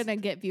thing. That's- They're gonna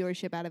get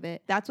viewership out of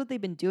it. That's what they've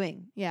been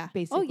doing. Yeah. Oh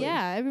basically.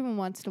 yeah, everyone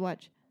wants to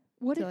watch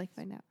What to if like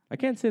find out. I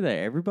can't say that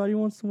everybody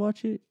wants to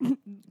watch it. I But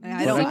don't. I I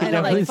could don't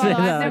definitely like. say Follow.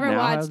 that I've never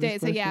now, I have watched this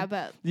it, so yeah,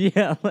 question. but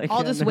Yeah, like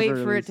I'll I just never wait for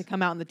really it to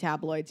come out in the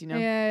tabloids. You know.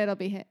 yeah, it'll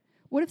be hit.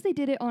 what if they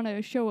did it on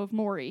a show of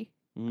Maury?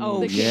 Oh,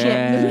 The shit.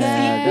 yeah,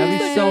 that'd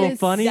be so Yes.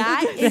 funny.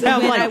 That To is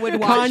have, when like, I would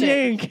watch Kanye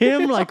it. and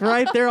Kim like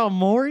right there on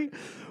Maury.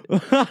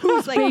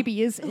 Who's like,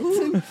 Baby is it?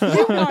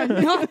 You are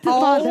not the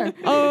father.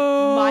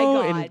 Oh my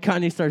God. And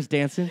Kanye starts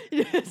dancing.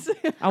 yes.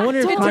 I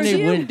wonder if told Kanye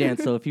you. wouldn't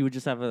dance though. If he would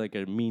just have like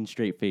a mean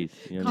straight face.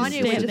 You know, Kanye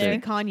just would sit just there.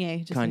 be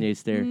Kanye. Just Kanye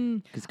stare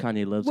Mm. because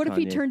Kanye loves. What if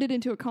he Kanye. turned it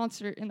into a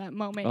concert in that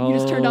moment? He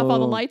just turned off all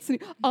the Oh. lights and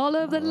all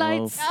of the Oh.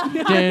 lights. Dun,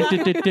 dun,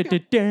 dun, dun,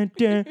 dun, dun,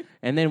 dun.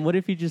 And then what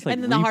if he just like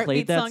And then the replayed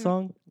heartbeat that song.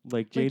 song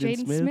like Like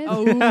Jaden Smith?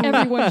 Oh.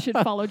 Everyone should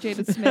follow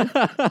Jaden Smith.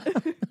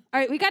 All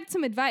right, we got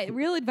some advice,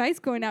 real advice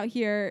going out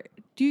here.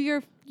 Do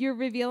your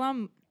reveal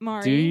on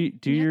Mari.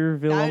 do your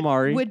reveal That on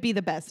Mari would be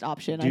the best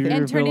option. I Do think. your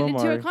and turn it reveal on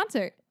into a Mari.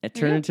 concert. and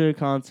turn Yeah. into a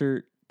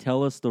concert.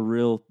 Tell us the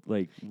real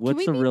what's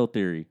we the be- real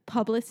theory?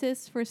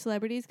 Publicists for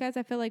celebrities, guys.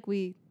 I feel like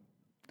we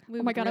Oh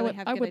my would god, really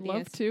have I good would love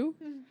ideas. to.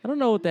 I don't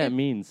know what that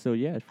means. So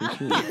yeah, for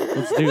sure.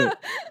 Let's do it.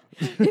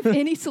 If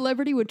any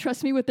celebrity would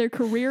trust me with their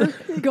career,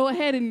 go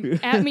ahead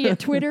and at me at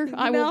Twitter.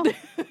 I will. No.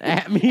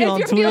 At me If on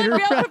you're Twitter. feeling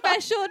real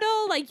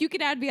professional, like you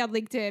can add me on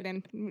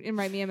LinkedIn and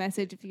write me a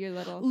message if you're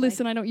little.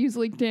 Listen, I don't use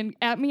LinkedIn.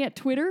 At me at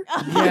Twitter.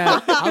 Yeah,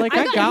 I I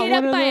got got hit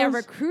one up of by a those.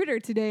 recruiter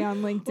today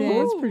on LinkedIn. Ooh,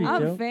 that's pretty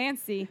I'm dope.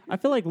 fancy. I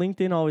feel like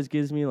LinkedIn always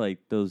gives me like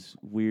those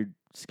weird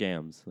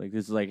scams. Like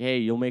this is like, hey,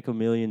 you'll make $1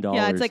 million.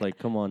 Yeah, it's like- like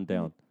come on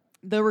down.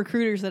 The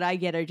recruiters that I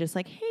get are just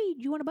like, "Hey,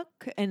 do you want a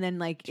book?" And then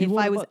like, Do you if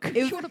want I a was, book?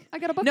 if- I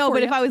got a book no, for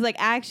but ya. if I was like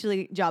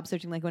actually job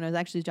searching, like when I was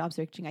actually job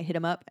searching, I hit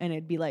them up and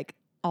it'd be like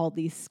all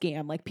these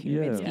scam, like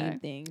pyramid Yeah. scheme Yeah.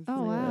 things. Oh,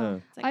 And wow. Yeah.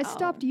 it's like, I oh.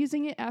 stopped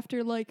using it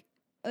after like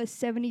a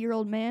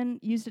 70-year-old man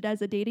used it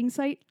as a dating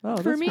site Oh,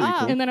 for that's me, pretty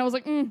cool. and then I was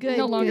like, Good,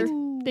 no longer.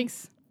 good.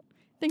 Thanks,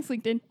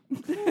 LinkedIn.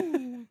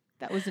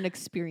 That was an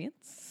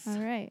experience. All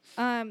right.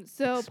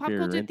 So pop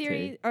culture Experimente.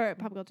 theory or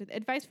pop culture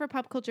advice for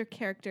pop culture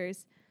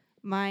characters.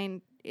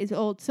 Mine is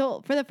old.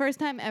 So for the first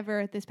time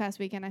ever this past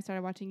weekend, I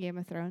started watching Game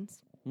of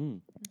Thrones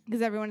Mm.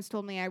 because everyone's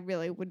told me I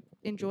really would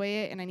enjoy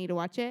it and I need to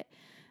watch it.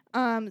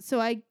 So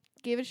I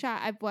gave it a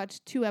shot. I've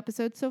watched 2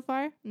 episodes so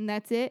far, and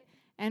that's it.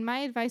 And my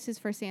advice is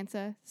for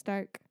Sansa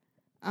Stark,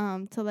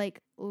 to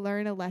like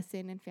learn a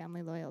lesson in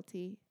family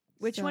loyalty.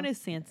 Which So one is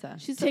Sansa?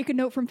 she's Take a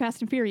note from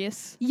Fast and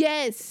Furious.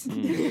 yes.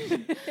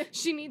 Mm.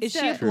 She needs Is to.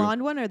 she a True.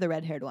 blonde one or the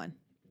red haired one?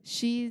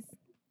 She's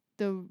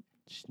the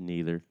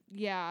Neither.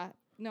 Yeah.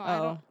 No,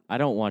 Oh. I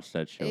don't watch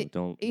that show. It-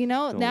 don't. You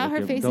know, Don't now look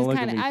her at- face don't is look at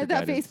kind of. me I for have that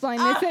guidance. face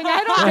blindness thing.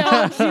 I don't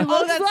know what she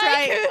looks that's like.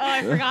 right. Oh,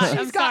 I forgot. She's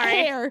I'm got sorry.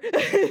 hair.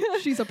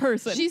 She's a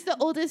person. She's the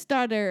oldest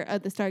daughter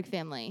of the Stark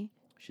family.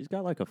 She's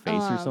got like a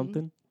face or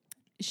something.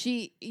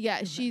 She's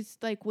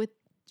like with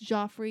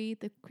Joffrey,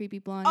 the creepy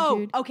blonde Oh,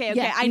 dude. okay.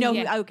 Yeah, I know.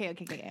 yeah. Okay.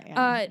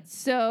 Yeah.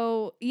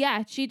 So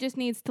yeah, she just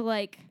needs to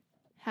like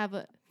have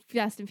a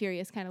Fast and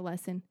Furious kind of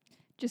lesson.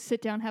 Just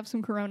sit down, have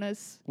some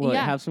Coronas. Well,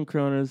 yeah. have some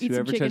Coronas. Eat some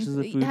Whoever chicken. touches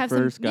the food Have some-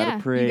 first, gotta yeah.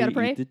 You pray. gotta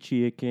pray. Eat the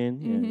chicken.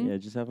 Mhm. Yeah,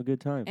 just have a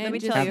good time. And me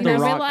just tell you, Have The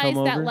Rock realize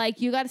come that over.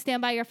 like you got to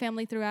stand by your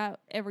family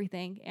throughout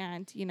everything,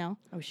 and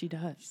Oh, she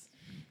does.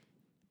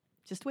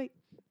 Just wait.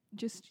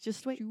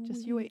 Just wait.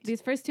 Just you wait.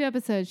 these first 2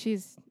 episodes,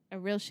 she's a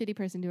real shitty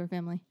person to her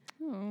family.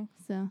 Oh.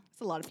 So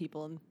There's a lot of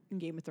people in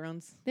Game of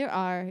Thrones. there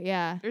are,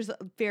 yeah. There's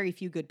very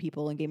few good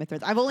people in Game of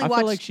Thrones. I've only I feel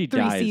watched like she 3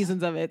 dies.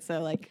 seasons of it, so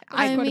like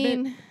I quite a bit.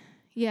 mean,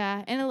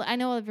 yeah, and I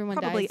know everyone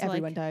Probably dies. so,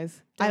 everyone like,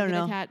 dies. don't I don't get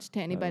know. attached to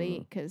anybody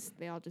because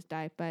they all just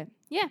die. But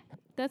yeah,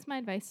 that's my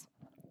advice.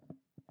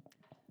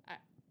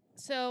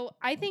 So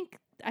I think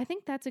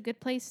that's a good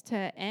place to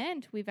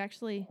end. We've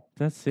actually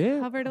That's it.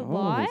 Covered a oh,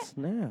 lot.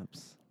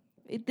 Snaps.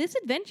 this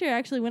adventure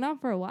actually went on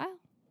for a while.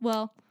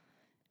 Well,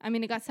 I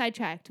mean, it got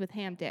sidetracked with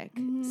Ham Dick.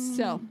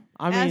 So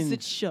I As mean,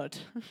 it should.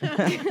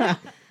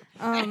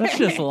 that's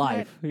just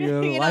life. You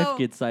know, You life know,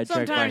 gets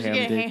sidetracked by Sometimes you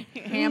ham get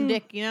dick. ham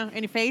dick, you know,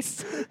 in your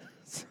face.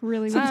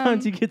 Really weird.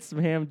 Sometimes you get some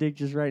ham dick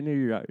just right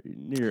near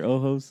your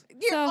ojos.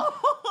 So-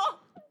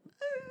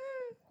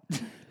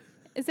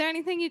 is there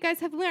anything you guys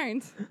have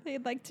learned that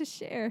you'd like to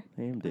share?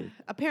 Ham dick.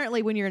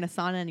 Apparently, when you're in a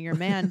sauna and you're a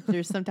man,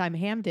 there's sometimes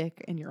ham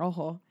dick in your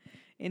ojo.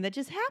 And that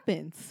just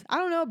happens. I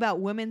don't know about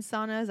women's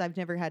saunas. I've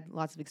never had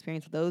lots of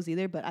experience with those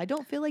either, but I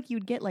don't feel like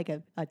you'd get like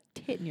a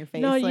tit in your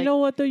face. No, you like, know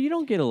what though? You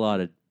don't get a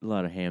lot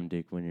of ham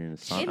dick when you're in a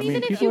sauna. And I mean,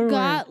 even if people you are wearing-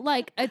 got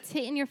like a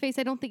tit in your face,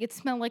 I don't think it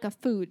smelled like a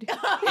food.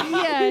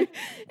 Yeah.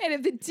 And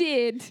if it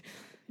did,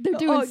 They're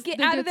doing get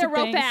they're out of there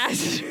doing real some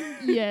things.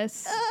 fast.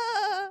 Yes.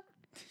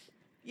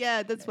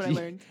 Yeah, that's what I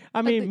learned.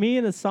 I mean, me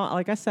in a sauna,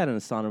 like I sat in a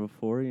sauna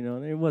before, you know,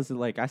 and it wasn't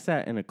like I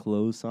sat in a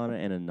closed sauna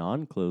and a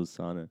non-closed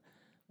sauna,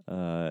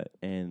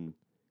 and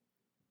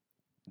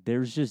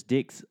there's just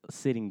dicks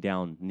sitting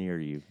down near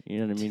you. You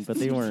know what I mean? But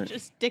they weren't.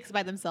 Just dicks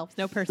by themselves,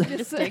 no person,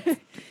 just dicks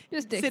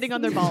Just dicks. sitting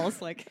on their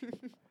balls, like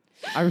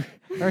I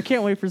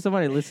can't wait for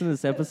somebody to listen to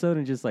this episode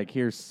and just like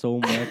hear so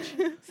much,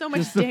 so much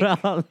just dick.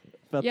 about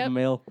the Yep.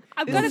 male.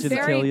 I've got a Just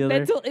very tell you there.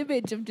 mental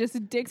image of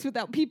just dicks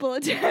without people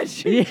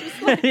attached. Yeah,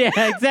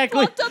 yeah,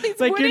 exactly. Plopped on these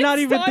Like you're not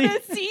even wooden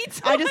thinking. sauna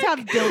seats. I just have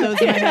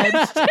dildos in my head.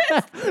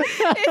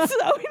 It's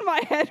so in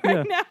my head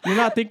right now. You're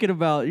not thinking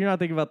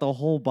about the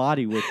whole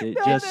body with it.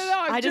 No, just no,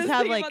 I'm I just just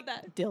have thinking like about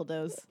that.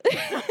 dildos.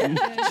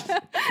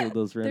 feel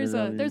those running There's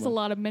around a in your there's a mind.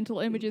 lot of mental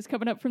images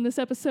coming up from this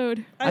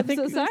episode. I'm think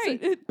so that's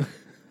sorry.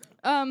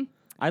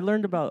 I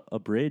learned about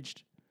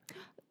abridged.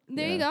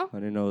 There you Yeah, go. I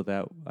didn't know what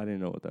that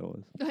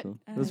was. So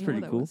I that's didn't know pretty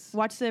that cool. was-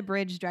 Watch the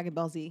Abridged Dragon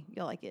Ball Z.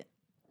 You'll like it.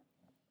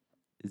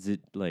 Is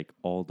it like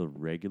all the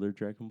regular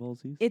Dragon Ball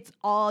Z's? It's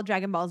all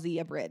Dragon Ball Z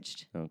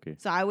abridged. Okay.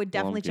 So I would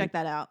Well, I'm definitely check good.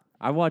 that out.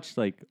 I watched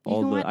like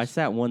all can the. I watch-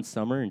 sat one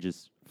summer and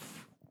just.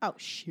 Oh,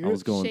 shit. I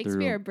was going through.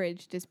 Shakespeare 'em.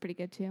 Abridged is pretty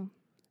good too.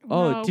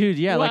 Oh, Wow. dude,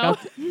 yeah. Wow. Like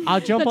I'll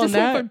jump That on just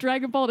went that. from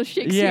Dragon Ball to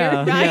Shakespeare. Yeah,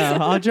 right? yeah.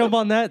 I'll jump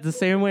on that the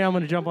same way I'm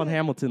gonna jump on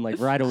Hamilton, like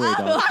right away,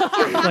 dog.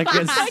 Like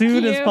as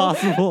soon as you.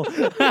 possible.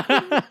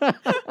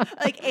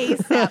 Like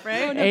ASAP,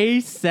 right?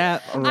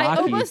 ASAP Rocky. I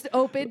almost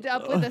opened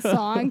up with a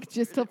song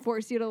just to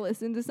force you to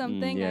listen to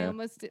something. I yeah.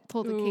 almost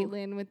pulled a Ooh.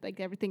 Caitlin with like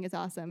everything is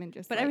awesome and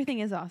just But like, everything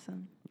is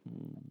awesome.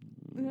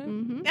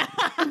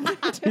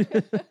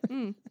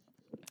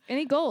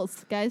 Any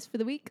goals, guys, for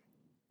the week?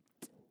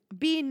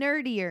 Be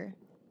nerdier.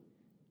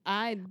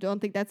 I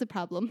don't think that's a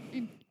problem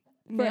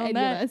for Nailed any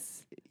that. of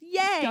us.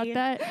 Yay. Got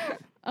that.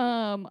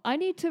 I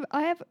need to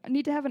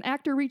have an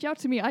actor reach out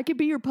to me. I could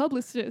be your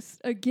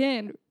publicist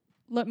again.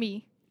 Let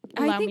me.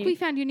 I Allow think me. we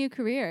found your new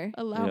career.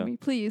 Allow Yeah. me,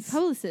 please.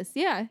 Publicist,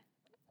 yeah.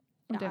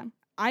 I'm down.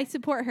 I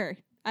support her.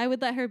 I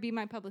would let her be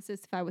my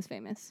publicist if I was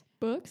famous.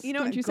 Books. You know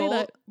Don't what you say goal-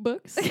 that?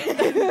 Books.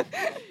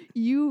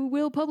 You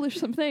will publish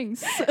some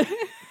things.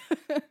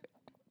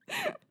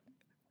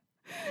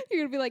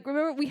 You're gonna be like,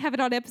 remember we have it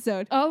on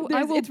episode. Oh, I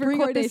There's- will it's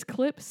bring up recorded. this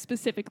clip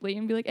specifically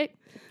and be like, "Hey,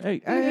 Hey,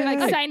 You're gonna be like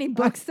hey. signing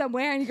books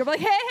somewhere, and you're gonna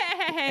be like,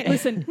 hey.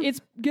 listen, it's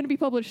gonna be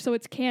published, so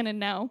it's canon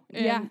now.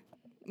 And Yeah.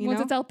 You once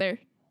know? it's out there,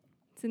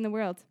 It's in the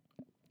world.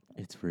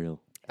 It's real.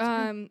 All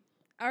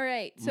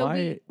right. So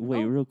Wait,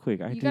 real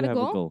quick. I you do got a have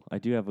goal? a goal. I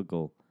do have a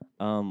goal.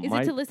 is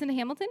my, it to listen to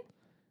Hamilton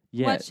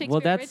yeah. watch Shakespeare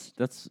Well,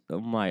 that's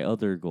my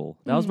other goal.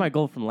 That was my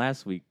goal from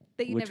last week,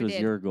 that you which never was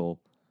did? your goal,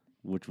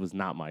 which was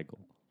not my goal.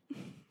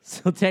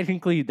 So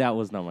technically, that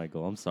was not my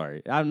goal. I'm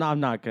sorry. I'm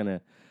not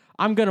gonna.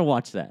 I'm gonna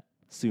watch that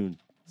soon,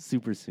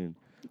 super soon.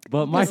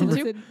 But my Listen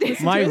re-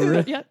 to- my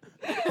re- yep.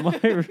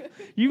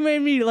 you made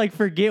me like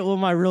forget what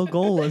my real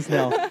goal was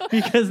now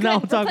because now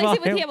I'm talking Replace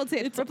about it with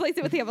Hamilton. Replace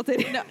it with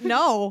Hamilton.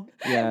 No.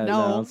 Yeah,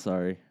 No. no, I'm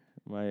sorry.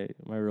 My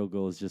real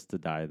goal is just to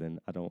die. Then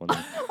I don't want to.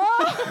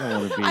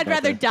 don't wanna be I'd that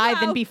rather bad. die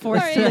than be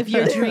forced to Sorry. live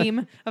your dream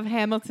of It's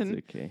Hamilton.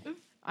 okay.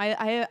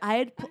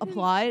 I'd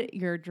applaud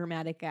your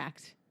dramatic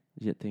act,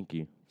 Yeah, thank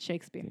you.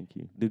 Shakespeare. Thank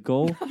you. The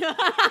goal.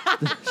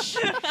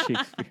 Shakespeare.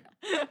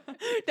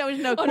 That was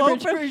no quote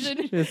Unabridged from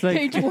version. It's like,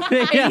 Page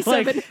yeah,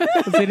 like 87.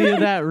 was any of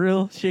that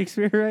real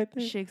Shakespeare right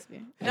there?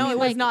 Shakespeare. No, it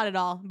was not at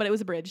all, but it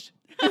was abridged.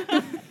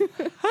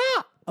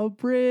 A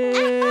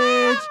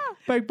bridge.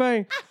 Bang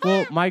bang.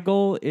 Well, my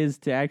goal is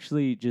to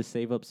actually just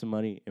save up some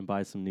money and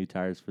buy some new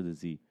tires for the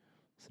Z.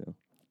 So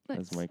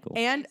that's my goal.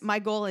 And my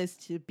goal is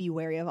to be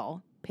wary of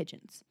all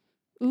pigeons.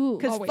 Ooh,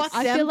 Because always. fuck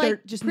I them, feel they're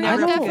like just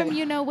never Priyanka okay. from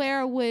You Know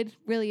Where would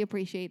really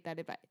appreciate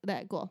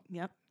that goal.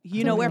 Yep.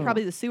 You know where know.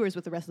 probably the sewers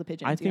with the rest of the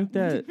pigeons. I think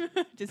that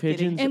Just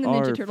pigeons kidding. And the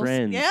Ninja are Turtles.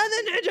 friends. Yeah,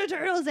 the Ninja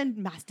Turtles and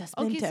Master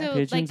Okay, Splinter. so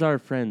Pigeons like are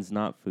friends,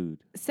 not food.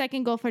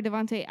 second goal for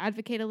Devontae,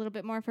 advocate a little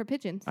bit more for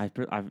pigeons.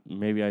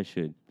 Maybe I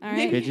should. All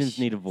right. Pigeons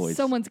need a voice.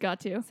 Someone's got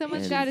to.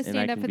 Someone's And- got to and I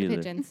stand up can for the be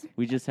pigeons.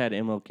 We just had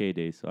MLK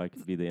Day, so I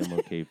could be the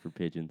MLK for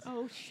pigeons.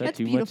 Oh, Is that That's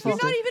too beautiful.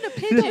 much? You're to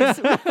not say? even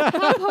a pigeon.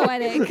 How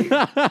poetic.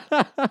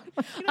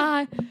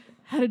 I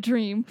had a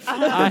dream.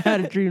 I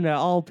had a dream that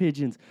all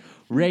pigeons,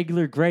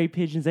 regular gray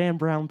pigeons and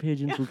brown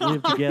pigeons, would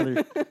live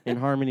together in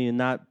harmony and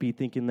not be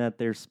thinking that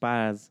they're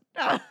spies.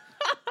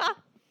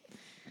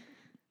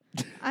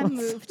 I'm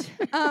moved.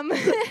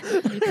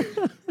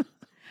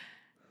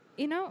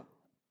 You know,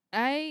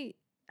 I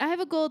have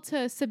a goal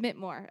to submit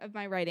more of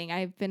my writing.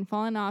 I've been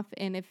falling off,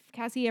 and if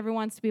Cassie ever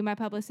wants to be my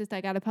publicist,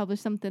 I got to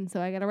publish something,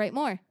 so I got to write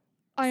more.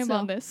 I am So-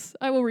 on this.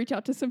 I will reach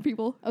out to some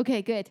people.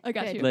 Okay, good. I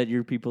got good. you. Let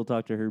your people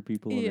talk to her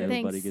people, and Yeah.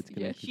 everybody Thanks. gets Yeah.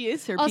 connected. She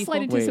is her I'll people.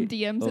 slide into some Wait.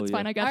 DMs. Oh, It's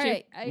fine. yeah. I got All you.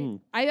 right, Mm.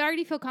 I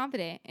already feel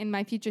confident in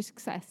my future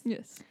success.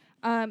 Yes.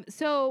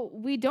 So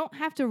we don't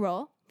have to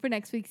roll for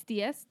next week's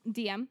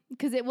DM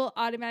because it will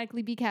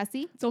automatically be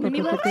Cassie. It's only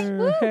me left.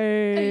 Woo.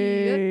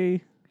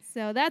 Hey.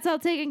 So that's all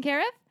taken care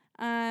of.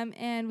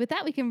 And with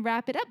that, we can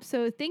wrap it up.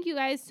 So thank you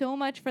guys so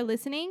much for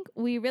listening.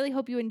 We really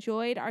hope you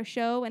enjoyed our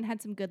show and had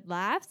some good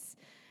laughs.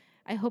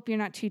 I hope you're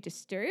not too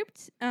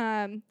disturbed.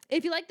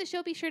 If you like the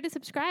show, be sure to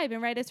subscribe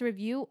and write us a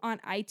review on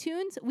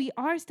iTunes. We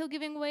are still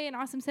giving away an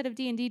awesome set of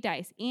D&D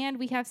dice, and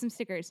we have some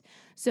stickers.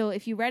 So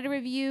if you write a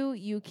review,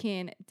 you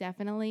can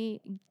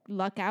definitely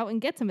luck out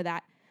and get some of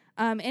that.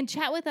 And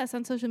chat with us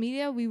on social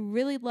media. We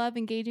really love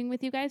engaging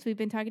with you guys. We've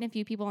been talking to a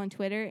few people on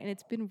Twitter, and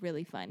it's been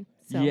really fun.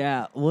 So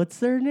Yeah, what's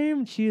their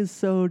name? She is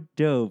so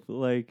dope.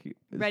 Like,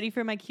 Ready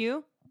for my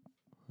cue?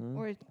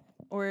 or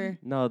Or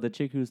no, the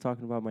chick who was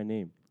talking about my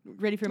name.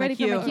 ready for Ready my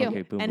for cue? my cue.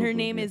 Okay, boom, And boom, her boom,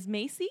 name yeah. is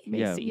Macy?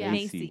 Yeah, Yeah.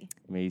 Macy's Shout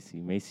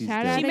Macy's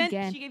out dope. She meant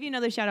again. she gave you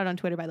another shout out on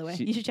Twitter, by the way.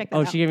 She- You should check that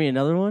Oh, out. she gave me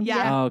another one?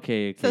 Yeah. Oh,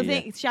 okay. So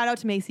yeah. shout out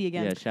to Macy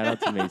again. Yeah, shout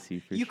out to Macy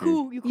for You sure.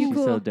 cool, you cool. You She's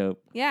so cool.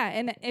 dope. Yeah,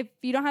 and if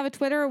you don't have a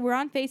Twitter, we're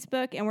on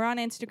Facebook and we're on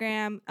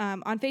Instagram.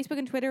 On Facebook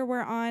and Twitter, we're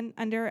on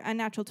under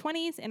Unnatural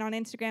 20s, and on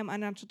Instagram,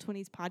 Unnatural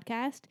 20s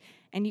Podcast.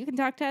 And you can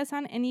talk to us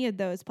on any of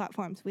those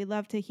platforms. We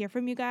love to hear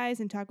from you guys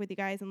and talk with you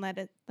guys and let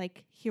it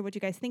hear what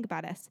you guys think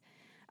about us.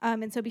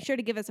 And so be sure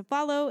to give us a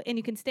follow, and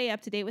you can stay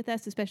up to date with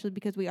us, especially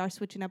because we are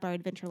switching up our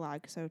adventure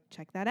log. So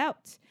check that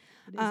out.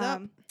 It is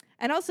up.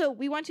 And also,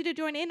 we want you to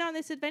join in on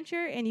this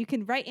adventure, and you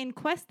can write in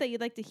quests that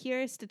you'd like to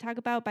hear us to talk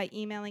about by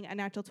emailing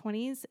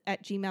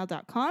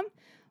unnatural20s@gmail.com.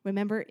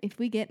 Remember, if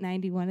we get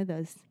 91 of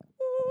those,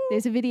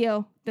 there's a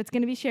video that's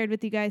going to be shared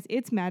with you guys.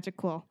 It's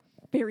magical.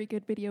 Very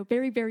good video.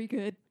 Very, very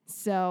good.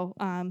 So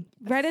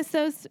write us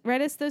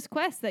those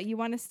quests that you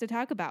want us to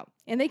talk about.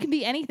 And they can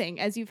be anything,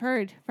 as you've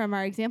heard from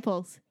our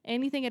examples.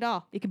 Anything at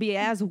all. It could be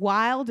as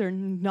wild or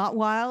not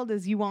wild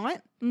as you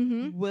want.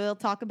 Mm-hmm. We'll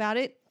talk about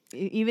it,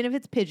 even if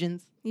it's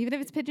pigeons. Even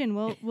if it's pigeon,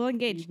 we'll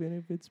engage. Even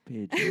if it's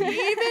pigeon. Even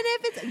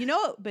if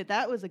it's, but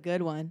that was a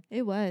good one.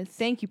 It was.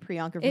 Thank you,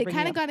 Priyanka, for It bringing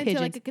kind up of got into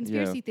pigeons. like a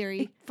conspiracy It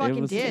theory. fucking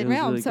it was, did. It was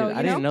realm, really so, good. I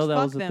you didn't know, know that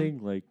fuck was a them. thing.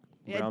 Like,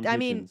 brown I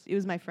mean, pigeons. it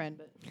was my friend,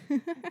 but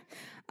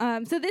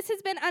So this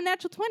has been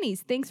Unnatural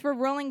 20s. Thanks for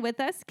rolling with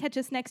us. Catch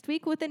us next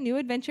week with a new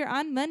adventure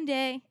on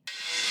Monday.